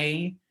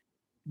pray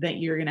that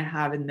you're going to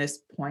have in this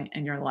point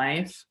in your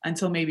life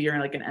until maybe you're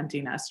like an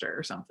empty nester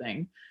or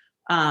something.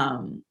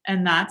 And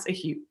that's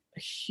a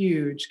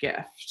huge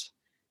gift.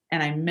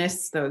 And I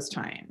miss those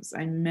times.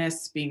 I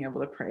miss being able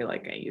to pray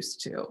like I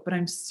used to, but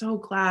I'm so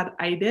glad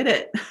I did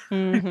it.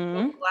 I'm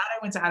so glad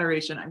I went to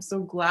adoration. I'm so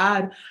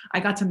glad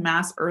I got to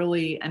mass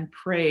early and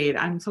prayed.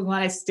 I'm so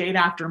glad I stayed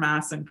after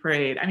mass and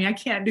prayed. I mean, I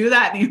can't do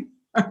that anymore.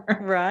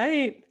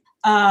 Right.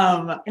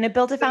 And it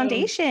built a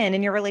foundation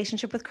in your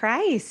relationship with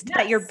Christ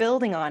that you're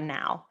building on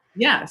now.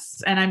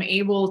 Yes. And I'm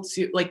able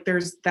to, like,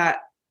 there's that,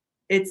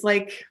 it's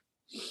like,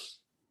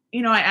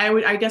 you know,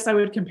 I guess I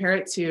would compare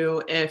it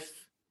to if,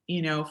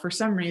 you know, for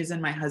some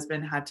reason my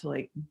husband had to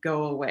like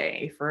go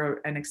away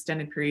for an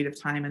extended period of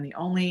time and the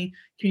only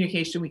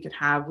communication we could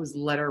have was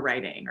letter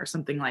writing or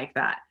something like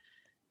that.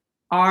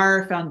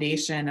 Our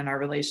foundation and our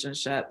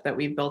relationship that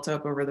we've built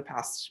up over the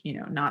past, you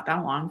know, not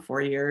that long,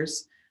 4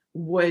 years,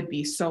 would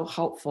be so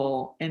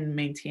helpful in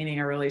maintaining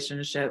a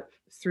relationship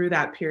through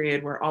that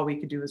period where all we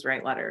could do was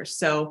write letters.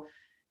 So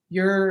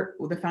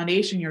the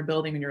foundation you're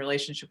building in your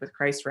relationship with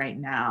Christ right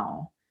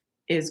now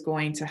is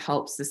going to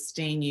help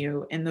sustain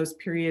you in those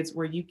periods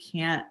where you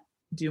can't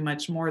do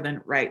much more than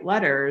write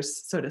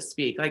letters, so to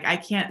speak. Like I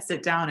can't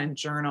sit down and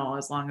journal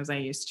as long as I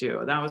used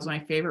to. That was my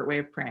favorite way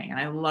of praying. And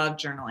I love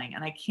journaling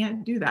and I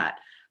can't do that.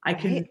 I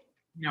can, you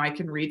know, I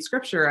can read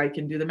scripture. I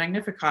can do the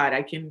Magnificat.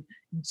 I can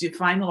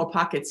find little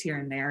pockets here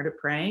and there to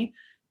pray,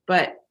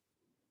 but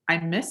I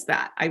miss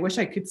that. I wish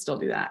I could still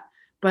do that,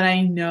 but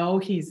I know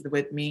he's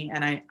with me.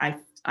 And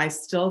I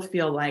still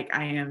feel like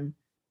I am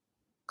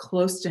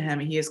close to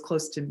him and he is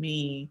close to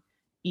me,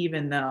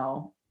 even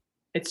though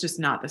it's just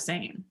not the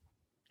same.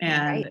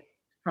 And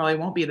probably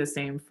won't be the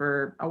same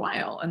for a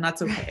while. And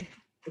that's okay.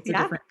 It's a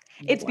different.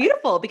 It's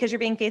beautiful because you're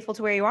being faithful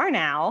to where you are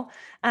now.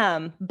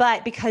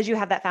 But because you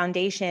have that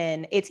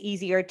foundation, it's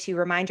easier to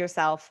remind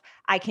yourself,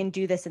 I can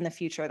do this in the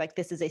future. Like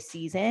this is a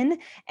season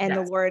and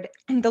the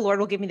Lord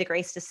will give me the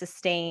grace to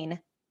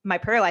sustain my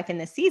prayer life in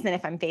this season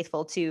if I'm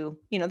faithful to,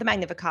 you know, the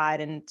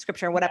Magnificat and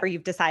scripture, whatever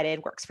you've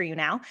decided works for you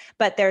now.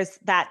 But there's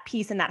that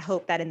peace and that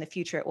hope that in the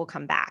future it will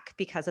come back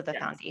because of the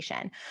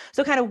foundation.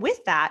 So kind of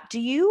with that, do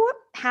you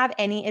have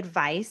any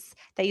advice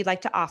that you'd like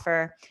to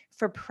offer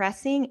for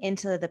pressing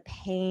into the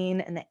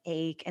pain and the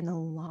ache and the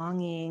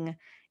longing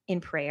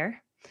in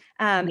prayer?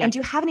 And do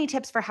you have any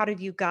tips for how to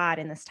view God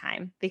in this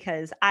time?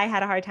 Because I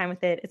had a hard time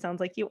with it. It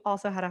sounds like you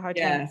also had a hard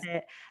time with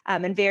it,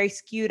 and very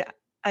skewed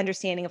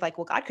understanding of like,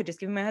 well, God could just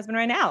give me my husband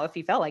right now if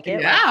he felt like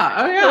it. Yeah.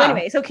 So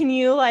anyway, so can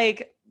you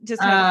like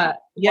just walk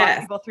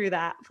people through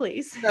that,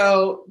 please?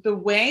 So the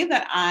way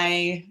that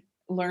I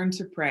learned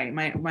to pray,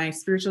 my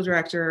spiritual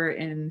director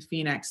in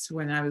Phoenix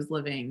when I was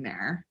living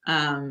there,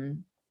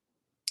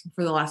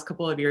 for the last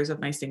couple of years of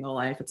my single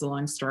life, it's a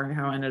long story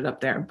how I ended up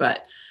there,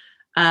 but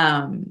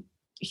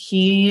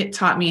he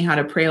taught me how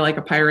to pray like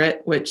a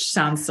pirate, which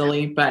sounds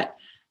silly, but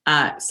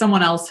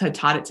someone else had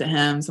taught it to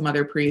him, some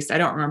other priest. I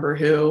don't remember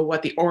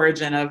what the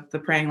origin of the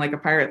praying like a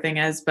pirate thing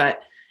is,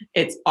 but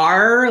it's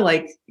R,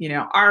 like, you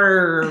know,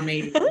 R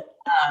maybe.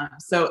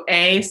 So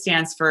A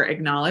stands for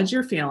acknowledge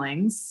your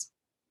feelings.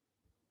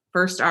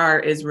 First R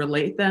is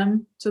relate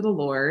them to the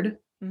Lord.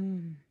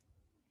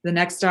 The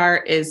next R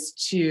is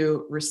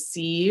to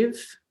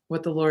receive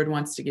what the Lord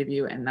wants to give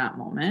you in that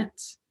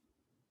moment.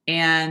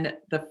 And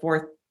the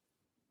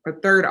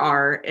third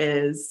R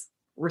is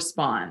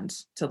respond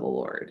to the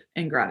Lord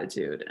in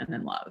gratitude and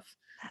in love.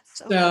 That's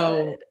so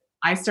good.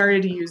 I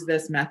started to use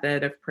this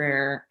method of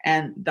prayer,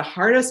 and the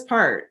hardest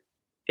part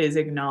is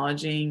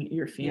acknowledging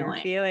your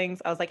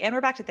feelings. I was like, and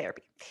we're back to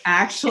therapy.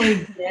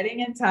 Actually getting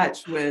in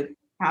touch with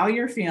how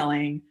you're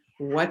feeling,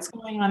 what's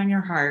going on in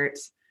your heart,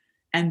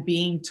 and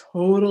being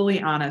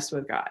totally honest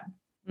with God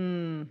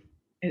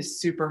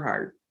is super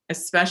hard,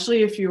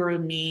 especially if you were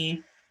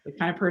me, the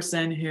kind of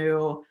person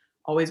who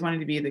always wanted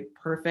to be the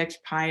perfect,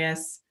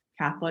 pious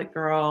Catholic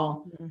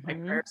girl. My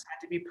prayers had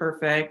to be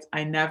perfect.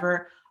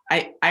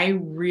 I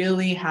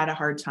really had a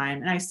hard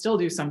time, and I still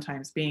do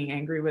sometimes, being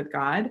angry with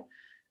God.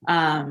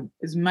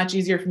 It's much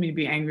easier for me to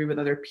be angry with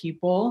other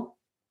people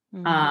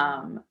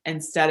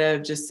instead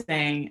of just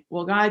saying,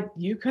 well, God,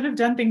 you could have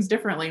done things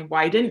differently.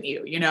 Why didn't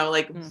you?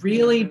 Like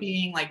really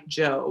being like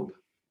Job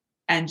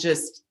and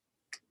just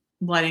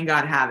letting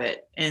God have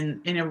it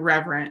in a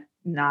reverent,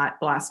 not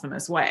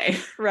blasphemous way.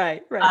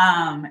 Right.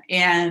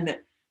 And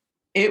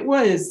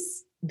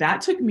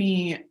that took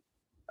me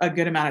a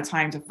good amount of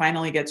time to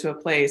finally get to a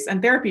place,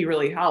 and therapy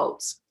really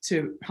helped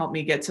to help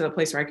me get to the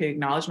place where I could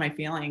acknowledge my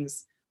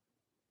feelings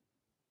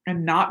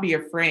and not be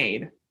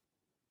afraid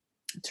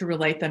to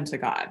relate them to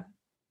God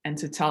and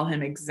to tell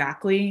him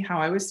exactly how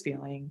I was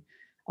feeling,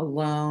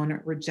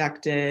 alone,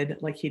 rejected,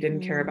 like he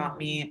didn't care about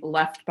me,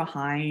 left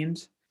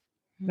behind.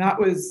 That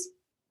was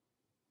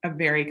a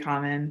very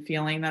common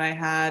feeling that I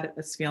had,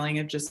 this feeling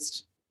of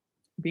just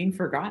being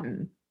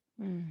forgotten.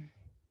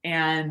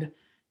 And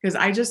because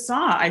I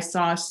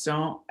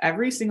saw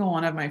every single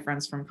one of my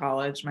friends from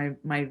college,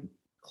 my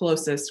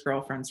closest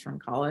girlfriends from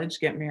college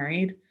get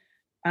married,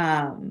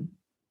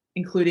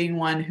 including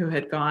one who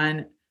had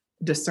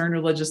discerned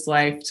religious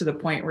life to the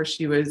point where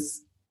she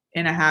was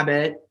in a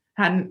habit,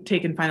 hadn't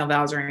taken final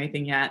vows or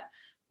anything yet,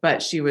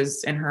 but she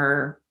was in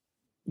her,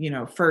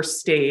 first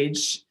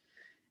stage,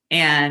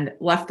 and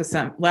left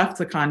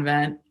the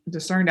convent,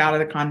 discerned out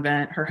of the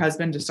convent. Her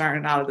husband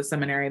discerned out of the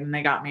seminary, and then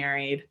they got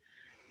married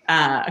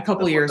a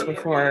couple of years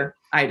before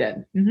I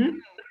did.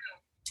 And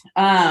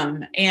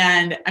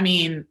I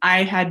mean,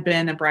 I had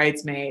been a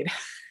bridesmaid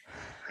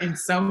in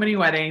so many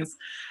weddings.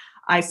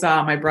 I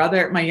saw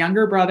my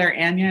younger brother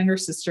and younger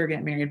sister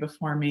get married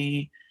before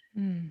me.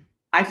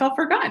 I felt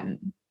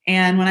forgotten.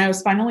 And when I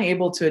was finally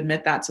able to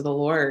admit that to the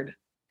Lord,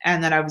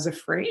 and that I was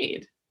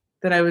afraid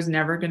that I was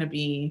never going to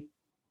be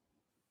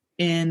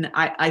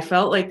I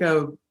felt like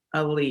a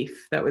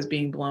leaf that was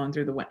being blown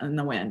in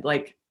the wind.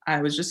 Like I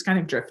was just kind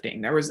of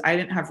drifting. I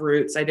didn't have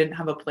roots. I didn't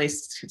have a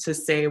place to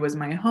say was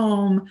my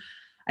home.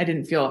 I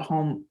didn't feel at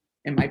home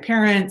in my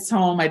parents'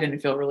 home. I didn't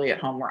feel really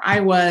at home where I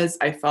was.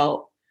 I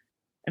felt,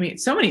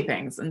 so many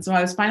things. And so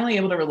I was finally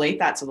able to relate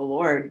that to the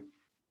Lord.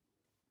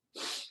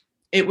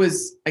 It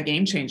was a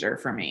game changer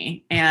for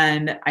me.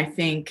 And I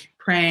think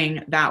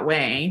praying that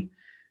way,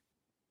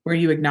 where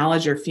you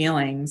acknowledge your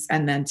feelings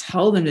and then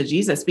tell them to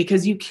Jesus,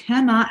 because you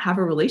cannot have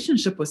a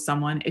relationship with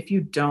someone if you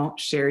don't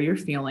share your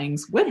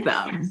feelings with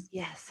them.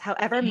 Yes.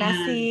 However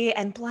messy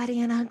and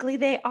bloody and ugly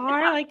they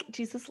are, like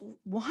Jesus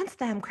wants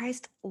them.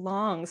 Christ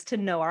longs to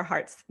know our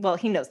hearts. Well,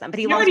 he knows them, but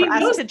he longs for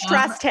us to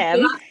trust him.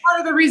 So that's part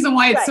of the reason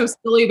why it's so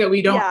silly that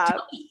we don't.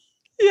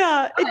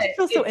 Yeah. It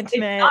feels so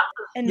intimate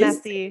and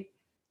messy.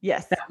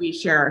 Yes. That we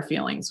share our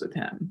feelings with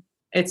him.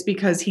 It's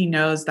because he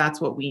knows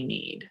that's what we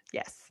need.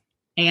 Yes.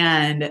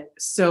 And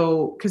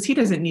so, because he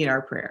doesn't need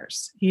our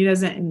prayers, he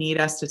doesn't need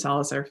us to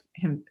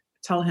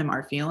tell him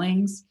our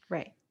feelings,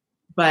 right?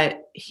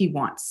 But he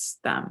wants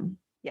them.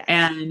 Yes.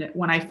 And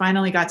when I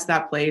finally got to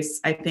that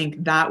place, I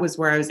think that was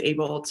where I was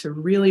able to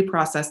really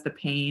process the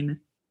pain,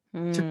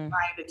 to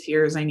cry the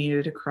tears I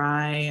needed to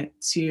cry,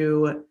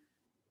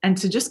 and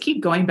to just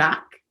keep going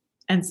back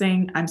and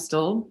saying, I'm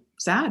still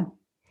sad,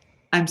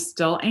 I'm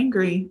still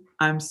angry,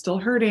 I'm still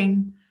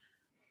hurting,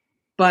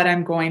 but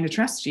I'm going to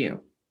trust you.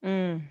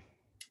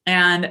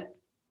 And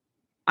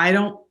I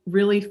don't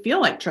really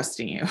feel like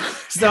trusting you.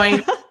 So I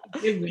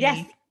give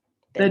me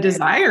the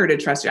desire to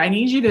trust you. I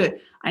need you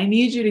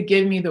to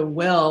give me the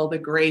will, the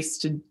grace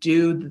to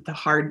do the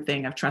hard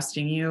thing of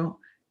trusting you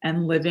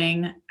and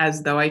living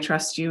as though I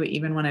trust you,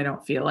 even when I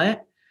don't feel it.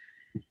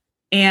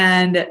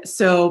 And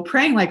so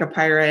praying like a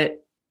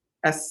pirate,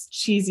 as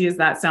cheesy as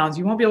that sounds,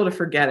 you won't be able to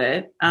forget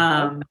it.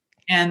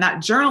 And that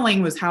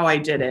journaling was how I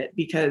did it,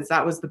 because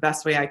that was the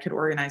best way I could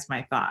organize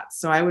my thoughts.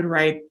 So I would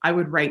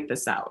write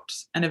this out,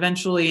 and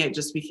eventually it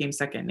just became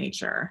second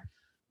nature.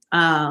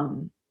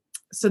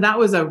 So that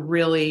was a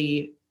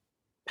really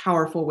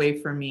powerful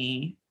way for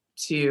me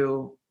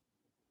to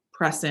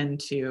press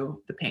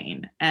into the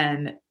pain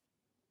and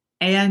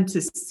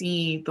to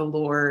see the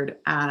Lord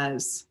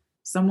as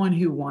someone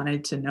who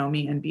wanted to know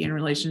me and be in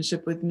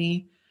relationship with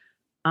me.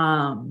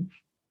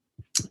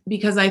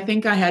 Because I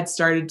think I had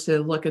started to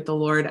look at the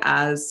Lord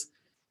as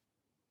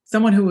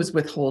someone who was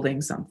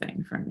withholding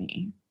something from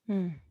me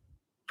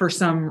for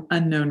some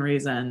unknown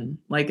reason.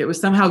 Like it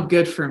was somehow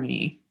good for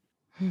me,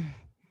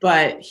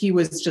 but he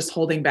was just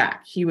holding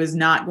back. He was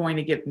not going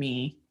to give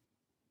me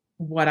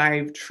what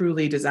I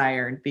truly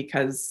desired,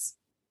 because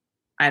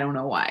I don't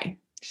know why.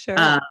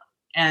 Sure.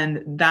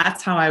 And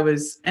that's how I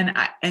was.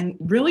 And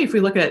really, if we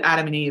look at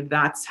Adam and Eve,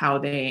 that's how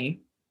they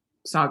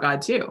saw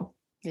God too.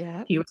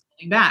 Yeah. He was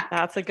holding back.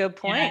 That's a good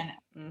point.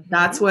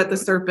 That's what the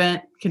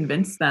serpent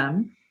convinced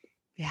them.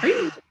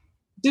 Yeah.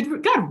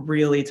 Did God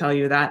really tell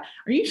you that?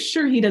 Are you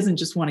sure he doesn't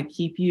just want to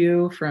keep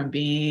you from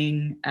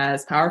being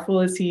as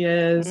powerful as he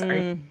is?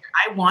 I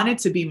wanted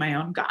to be my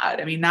own God.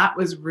 I mean, that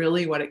was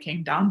really what it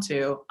came down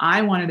to.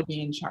 I wanted to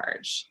be in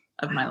charge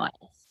of my life.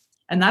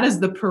 And that is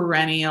the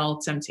perennial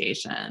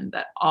temptation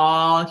that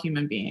all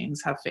human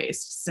beings have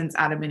faced since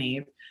Adam and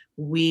Eve.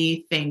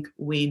 We think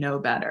we know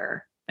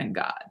better than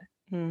God.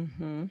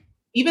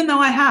 Even though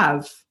I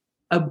have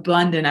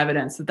abundant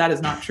evidence that that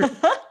is not true.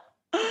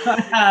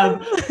 I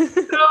have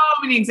so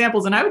many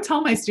examples. And I would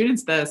tell my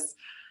students this.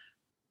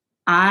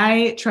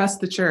 I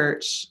trust the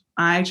church.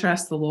 I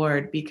trust the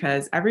Lord,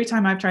 because every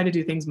time I've tried to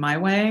do things my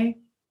way,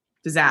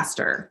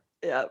 disaster.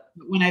 Yep.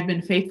 When I've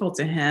been faithful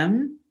to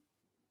him,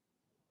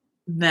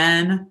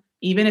 then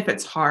even if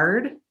it's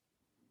hard,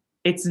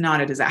 it's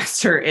not a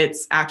disaster.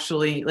 It's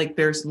actually like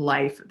there's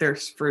life,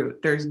 there's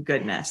fruit, there's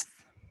goodness.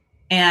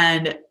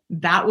 And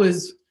that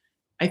was,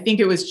 I think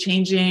it was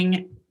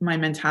changing my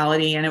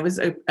mentality. And it was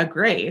a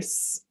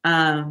grace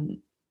of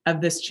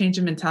this change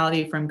of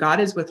mentality from God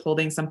is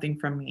withholding something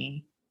from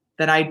me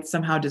that I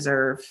somehow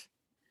deserve,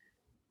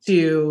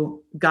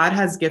 to God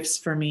has gifts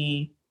for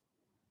me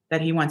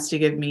that he wants to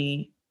give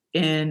me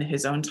in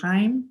his own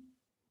time.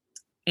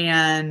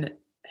 And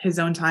his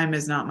own time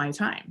is not my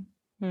time.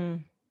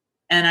 And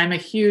I'm a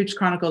huge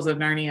Chronicles of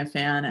Narnia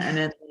fan.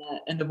 And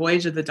in the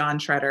Voyage of the Dawn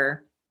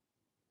Treader,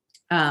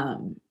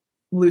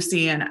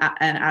 Lucy and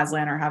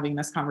Aslan are having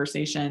this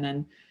conversation,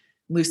 and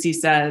Lucy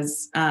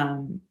says,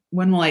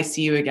 when will I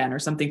see you again? Or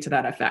something to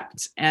that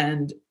effect.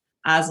 And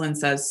Aslan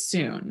says,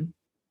 soon.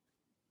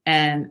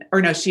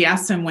 She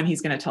asks him when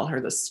he's going to tell her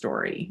the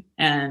story.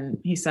 And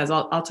he says,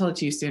 I'll tell it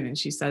to you soon. And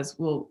she says,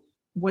 well,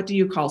 what do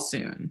you call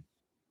soon?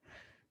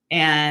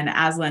 And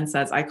Aslan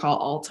says, I call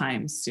all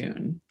time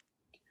soon.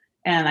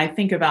 And I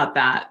think about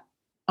that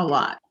a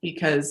lot,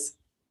 because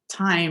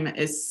time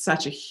is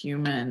such a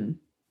human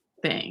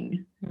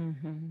thing.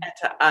 And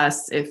to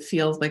us, it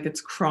feels like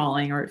it's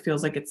crawling, or it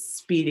feels like it's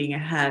speeding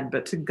ahead.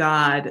 But to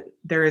God,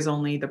 there is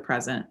only the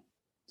present.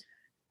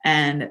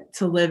 And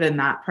to live in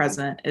that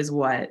present is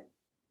what,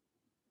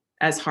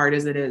 as hard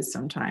as it is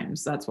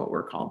sometimes, that's what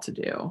we're called to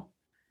do.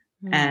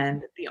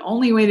 And the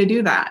only way to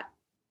do that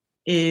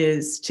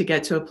is to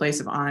get to a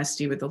place of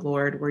honesty with the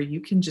Lord, where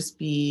you can just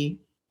be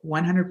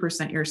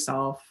 100%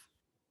 yourself,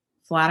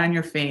 flat on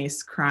your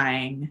face,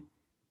 crying,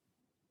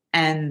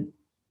 and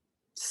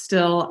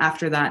still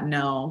after that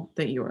know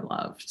that you are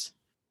loved.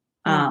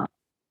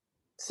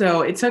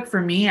 So it took,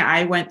 for me,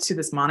 I went to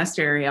this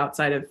monastery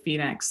outside of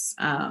Phoenix,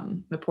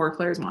 the Poor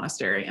Clares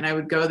Monastery, and I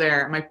would go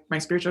there. My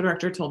spiritual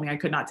director told me I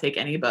could not take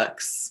any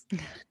books,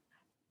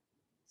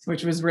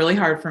 which was really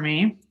hard for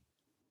me.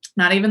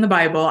 Not even the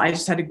Bible. I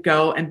just had to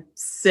go and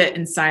sit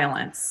in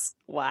silence.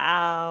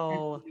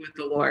 Wow. With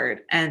the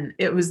Lord. And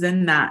it was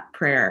in that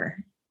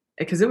prayer,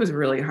 because it was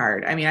really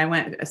hard. I mean, I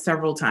went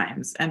several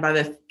times, and by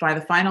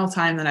the final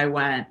time that I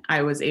went,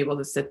 I was able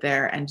to sit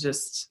there and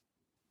just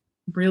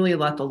really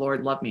let the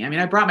Lord love me. I mean,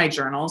 I brought my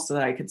journal so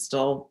that I could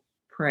still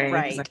pray.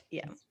 Right.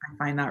 I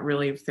find that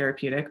really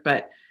therapeutic,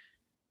 but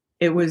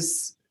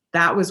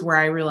that was where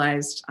I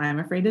realized I'm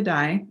afraid to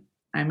die.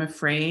 I'm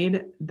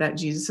afraid that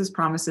Jesus's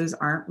promises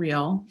aren't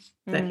real,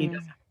 that he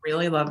doesn't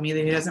really love me,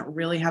 that he doesn't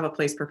really have a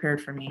place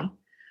prepared for me.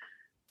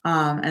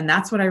 And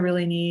that's what I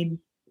really need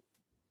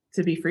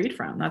to be freed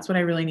from. That's what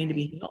I really need to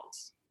be healed.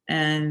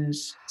 And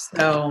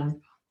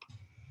so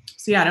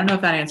yeah, I don't know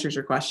if that answers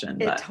your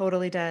question. It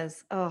totally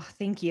does. Oh,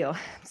 thank you.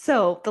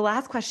 So the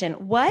last question,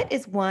 what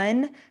is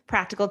one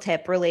practical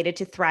tip related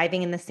to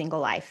thriving in the single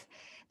life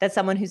that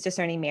someone who's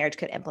discerning marriage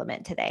could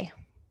implement today?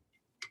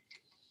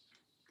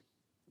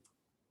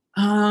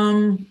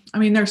 I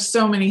mean, there's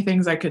so many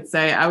things I could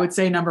say. I would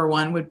say number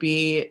one would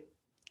be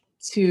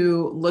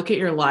to look at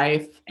your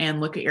life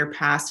and look at your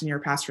past and your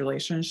past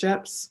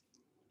relationships.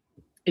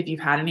 If you've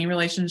had any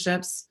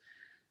relationships,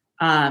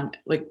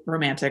 like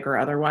romantic or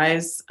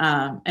otherwise,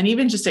 and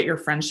even just at your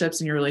friendships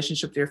and your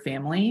relationship with your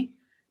family,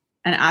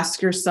 and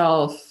ask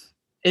yourself,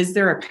 is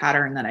there a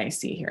pattern that I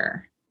see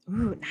here?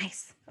 Ooh,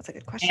 nice. That's a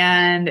good question.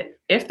 And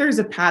if there's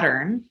a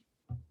pattern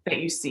that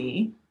you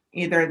see,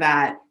 either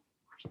that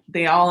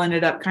they all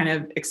ended up kind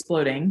of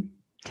exploding,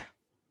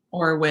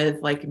 or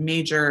with like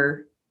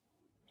major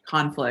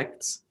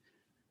conflicts,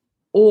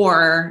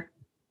 or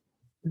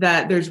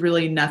that there's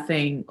really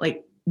nothing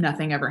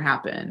ever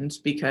happened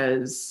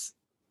because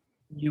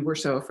you were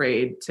so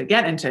afraid to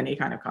get into any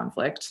kind of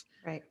conflict,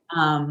 right?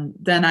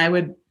 Then I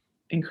would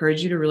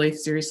encourage you to really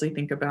seriously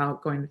think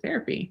about going to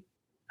therapy,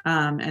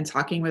 and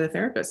talking with a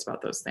therapist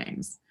about those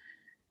things.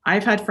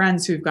 I've had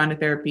friends who've gone to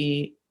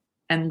therapy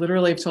and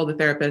literally have told the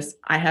therapist,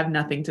 I have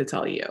nothing to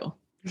tell you.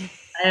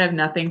 I have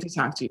nothing to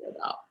talk to you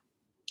about.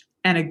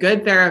 And a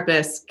good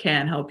therapist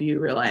can help you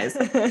realize,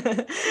 oh,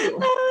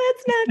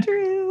 that's not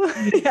true.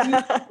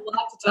 Yeah. A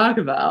lot to talk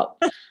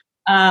about.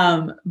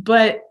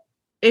 But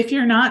if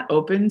you're not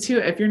open to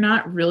it, if you're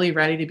not really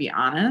ready to be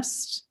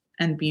honest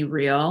and be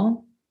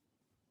real,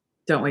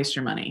 don't waste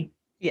your money.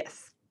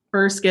 Yes.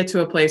 First, get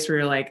to a place where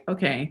you're like,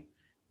 okay,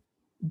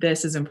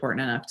 this is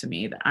important enough to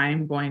me that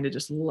I'm going to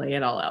just lay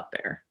it all out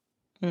there.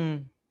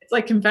 It's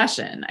like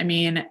confession. I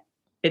mean,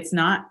 it's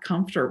not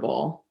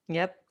comfortable.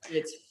 Yep.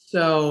 It's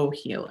so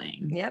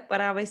healing. Yep.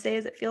 What I always say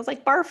is it feels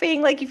like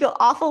barfing, like you feel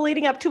awful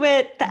leading up to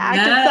it. The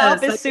act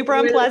itself is super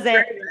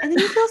unpleasant. And then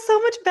you feel so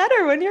much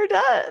better when you're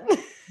done.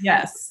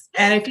 Yes.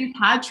 And if you've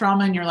had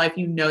trauma in your life,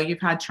 you know you've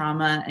had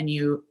trauma, and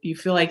you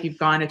feel like you've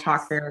gone to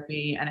talk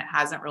therapy and it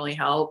hasn't really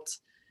helped.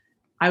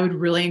 I would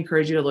really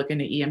encourage you to look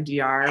into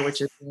EMDR,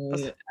 which is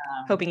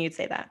hoping you'd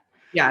say that.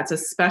 Yeah, it's a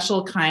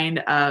special kind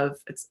of,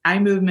 it's eye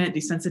movement,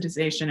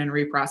 desensitization, and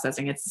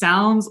reprocessing. It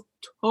sounds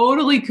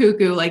totally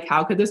cuckoo. Like,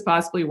 how could this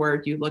possibly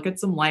work? You look at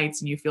some lights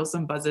and you feel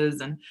some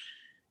buzzes, and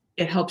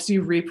it helps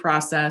you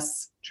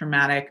reprocess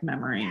traumatic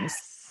memories.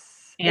 Yes.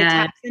 And it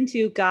taps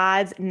into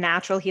God's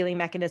natural healing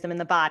mechanism in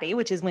the body,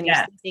 which is when you're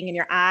sleeping in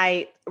your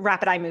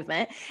rapid eye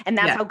movement. And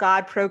that's how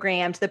God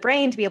programmed the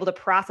brain to be able to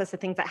process the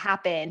things that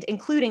happened,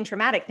 including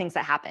traumatic things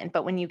that happened.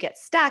 But when you get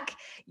stuck,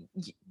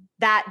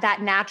 that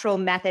natural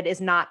method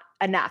is not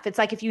enough. It's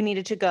like if you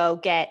needed to go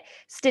get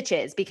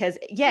stitches, because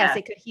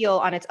it could heal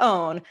on its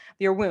own,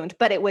 your wound,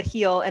 but it would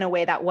heal in a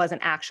way that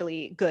wasn't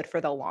actually good for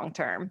the long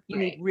term. You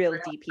need real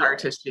deep healing. Scar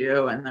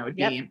tissue, and that would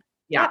be,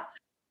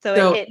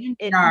 So it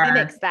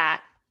mimics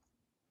that.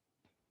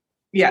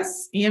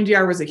 Yes,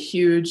 EMDR was a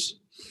huge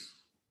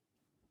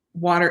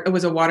it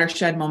was a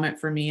watershed moment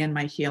for me in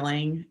my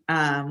healing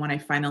when I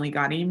finally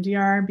got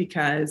EMDR,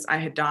 because I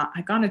had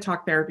gone to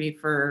talk therapy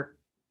for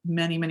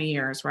many, many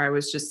years, where I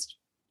was just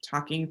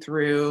talking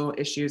through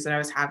issues that I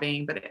was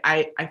having, but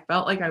I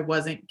felt like I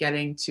wasn't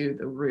getting to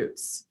the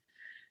roots.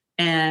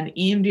 And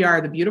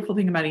EMDR, the beautiful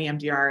thing about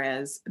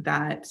EMDR is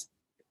that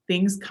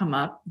things come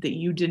up that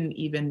you didn't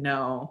even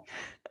know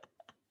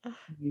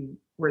you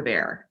were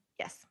there.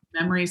 Yes.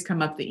 Memories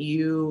come up that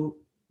you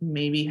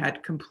maybe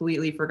had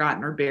completely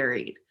forgotten or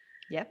buried.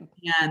 Yep.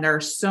 And there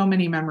are so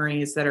many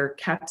memories that are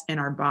kept in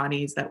our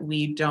bodies that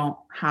we don't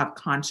have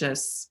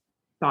conscious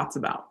thoughts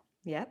about.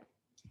 Yep.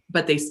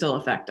 But they still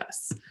affect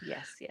us.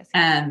 Yes.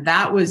 And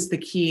that was the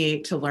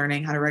key to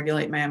learning how to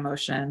regulate my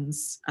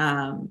emotions.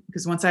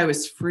 Because once I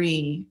was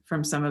free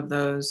from some of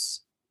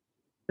those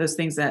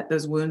things,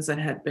 those wounds that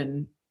had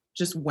been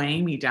just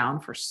weighing me down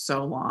for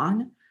so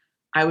long,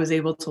 I was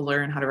able to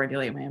learn how to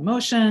regulate my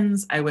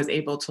emotions. I was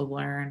able to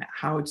learn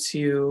how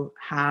to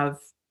have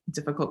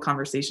difficult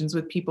conversations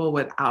with people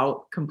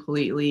without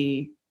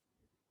completely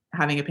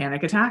having a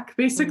panic attack,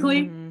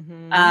 basically.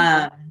 Mm-hmm.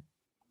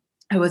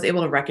 I was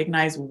able to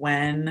recognize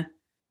when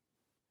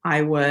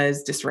I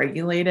was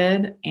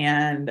dysregulated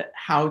and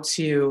how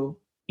to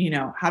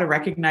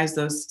recognize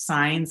those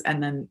signs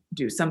and then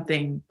do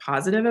something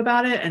positive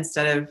about it,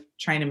 instead of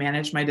trying to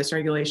manage my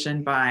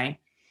dysregulation by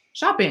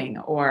shopping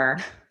or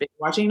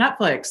watching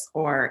Netflix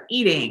or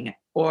eating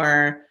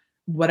or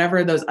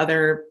whatever those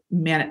other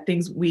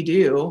things we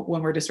do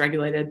when we're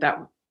dysregulated, that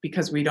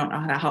because we don't know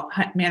how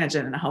to manage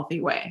it in a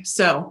healthy way.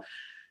 So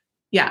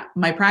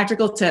my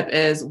practical tip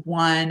is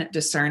 1,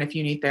 discern if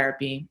you need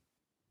therapy.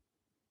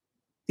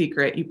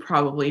 Secret, you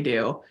probably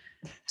do.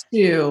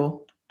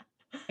 2,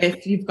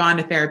 if you've gone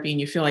to therapy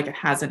and you feel like it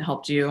hasn't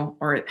helped you,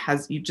 or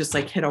you just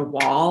like hit a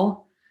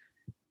wall,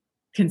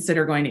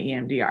 consider going to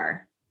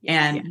EMDR.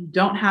 And you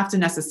don't have to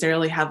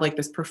necessarily have like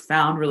this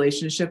profound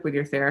relationship with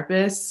your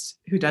therapist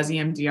who does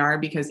EMDR,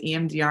 because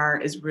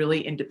EMDR is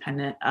really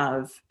independent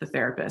of the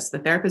therapist. The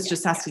therapist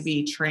just has to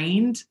be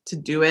trained to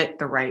do it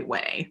the right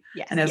way.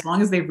 And as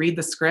long as they read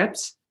the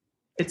script,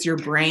 it's your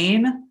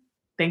brain,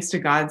 thanks to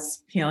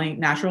God's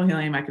natural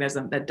healing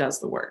mechanism, that does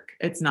the work.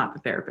 It's not the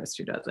therapist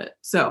who does it.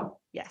 So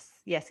yes.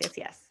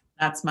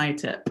 That's my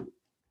tip.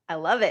 I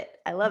love it.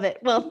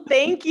 Well,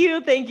 thank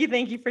you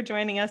for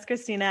joining us,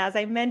 Christina. As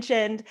I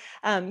mentioned,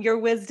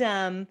 your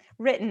written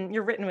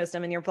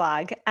wisdom in your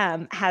blog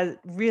has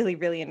really,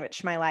 really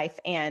enriched my life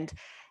and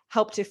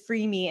helped to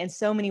free me in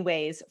so many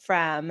ways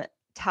from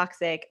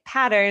toxic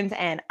patterns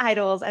and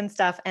idols and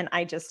stuff. And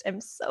I just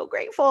am so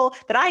grateful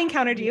that I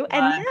encountered you,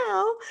 and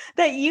now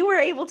that you were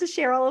able to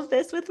share all of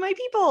this with my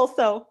people.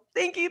 So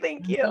thank you.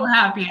 I'm so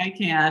happy I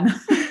can.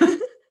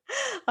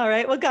 All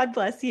right. Well, God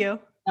bless you.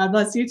 God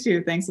bless you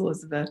too. Thanks,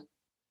 Elizabeth.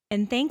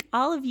 And thank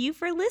all of you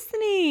for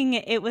listening.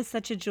 It was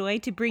such a joy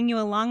to bring you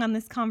along on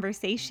this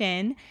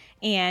conversation.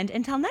 And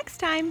until next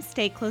time,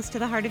 stay close to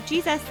the heart of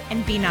Jesus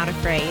and be not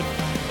afraid.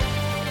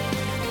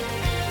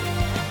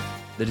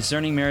 The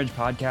Discerning Marriage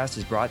podcast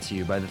is brought to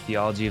you by the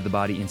Theology of the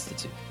Body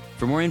Institute.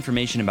 For more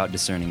information about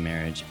discerning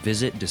marriage,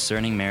 visit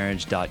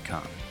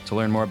discerningmarriage.com. To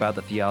learn more about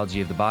the theology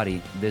of the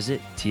body,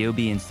 visit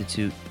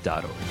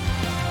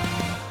tobinstitute.org.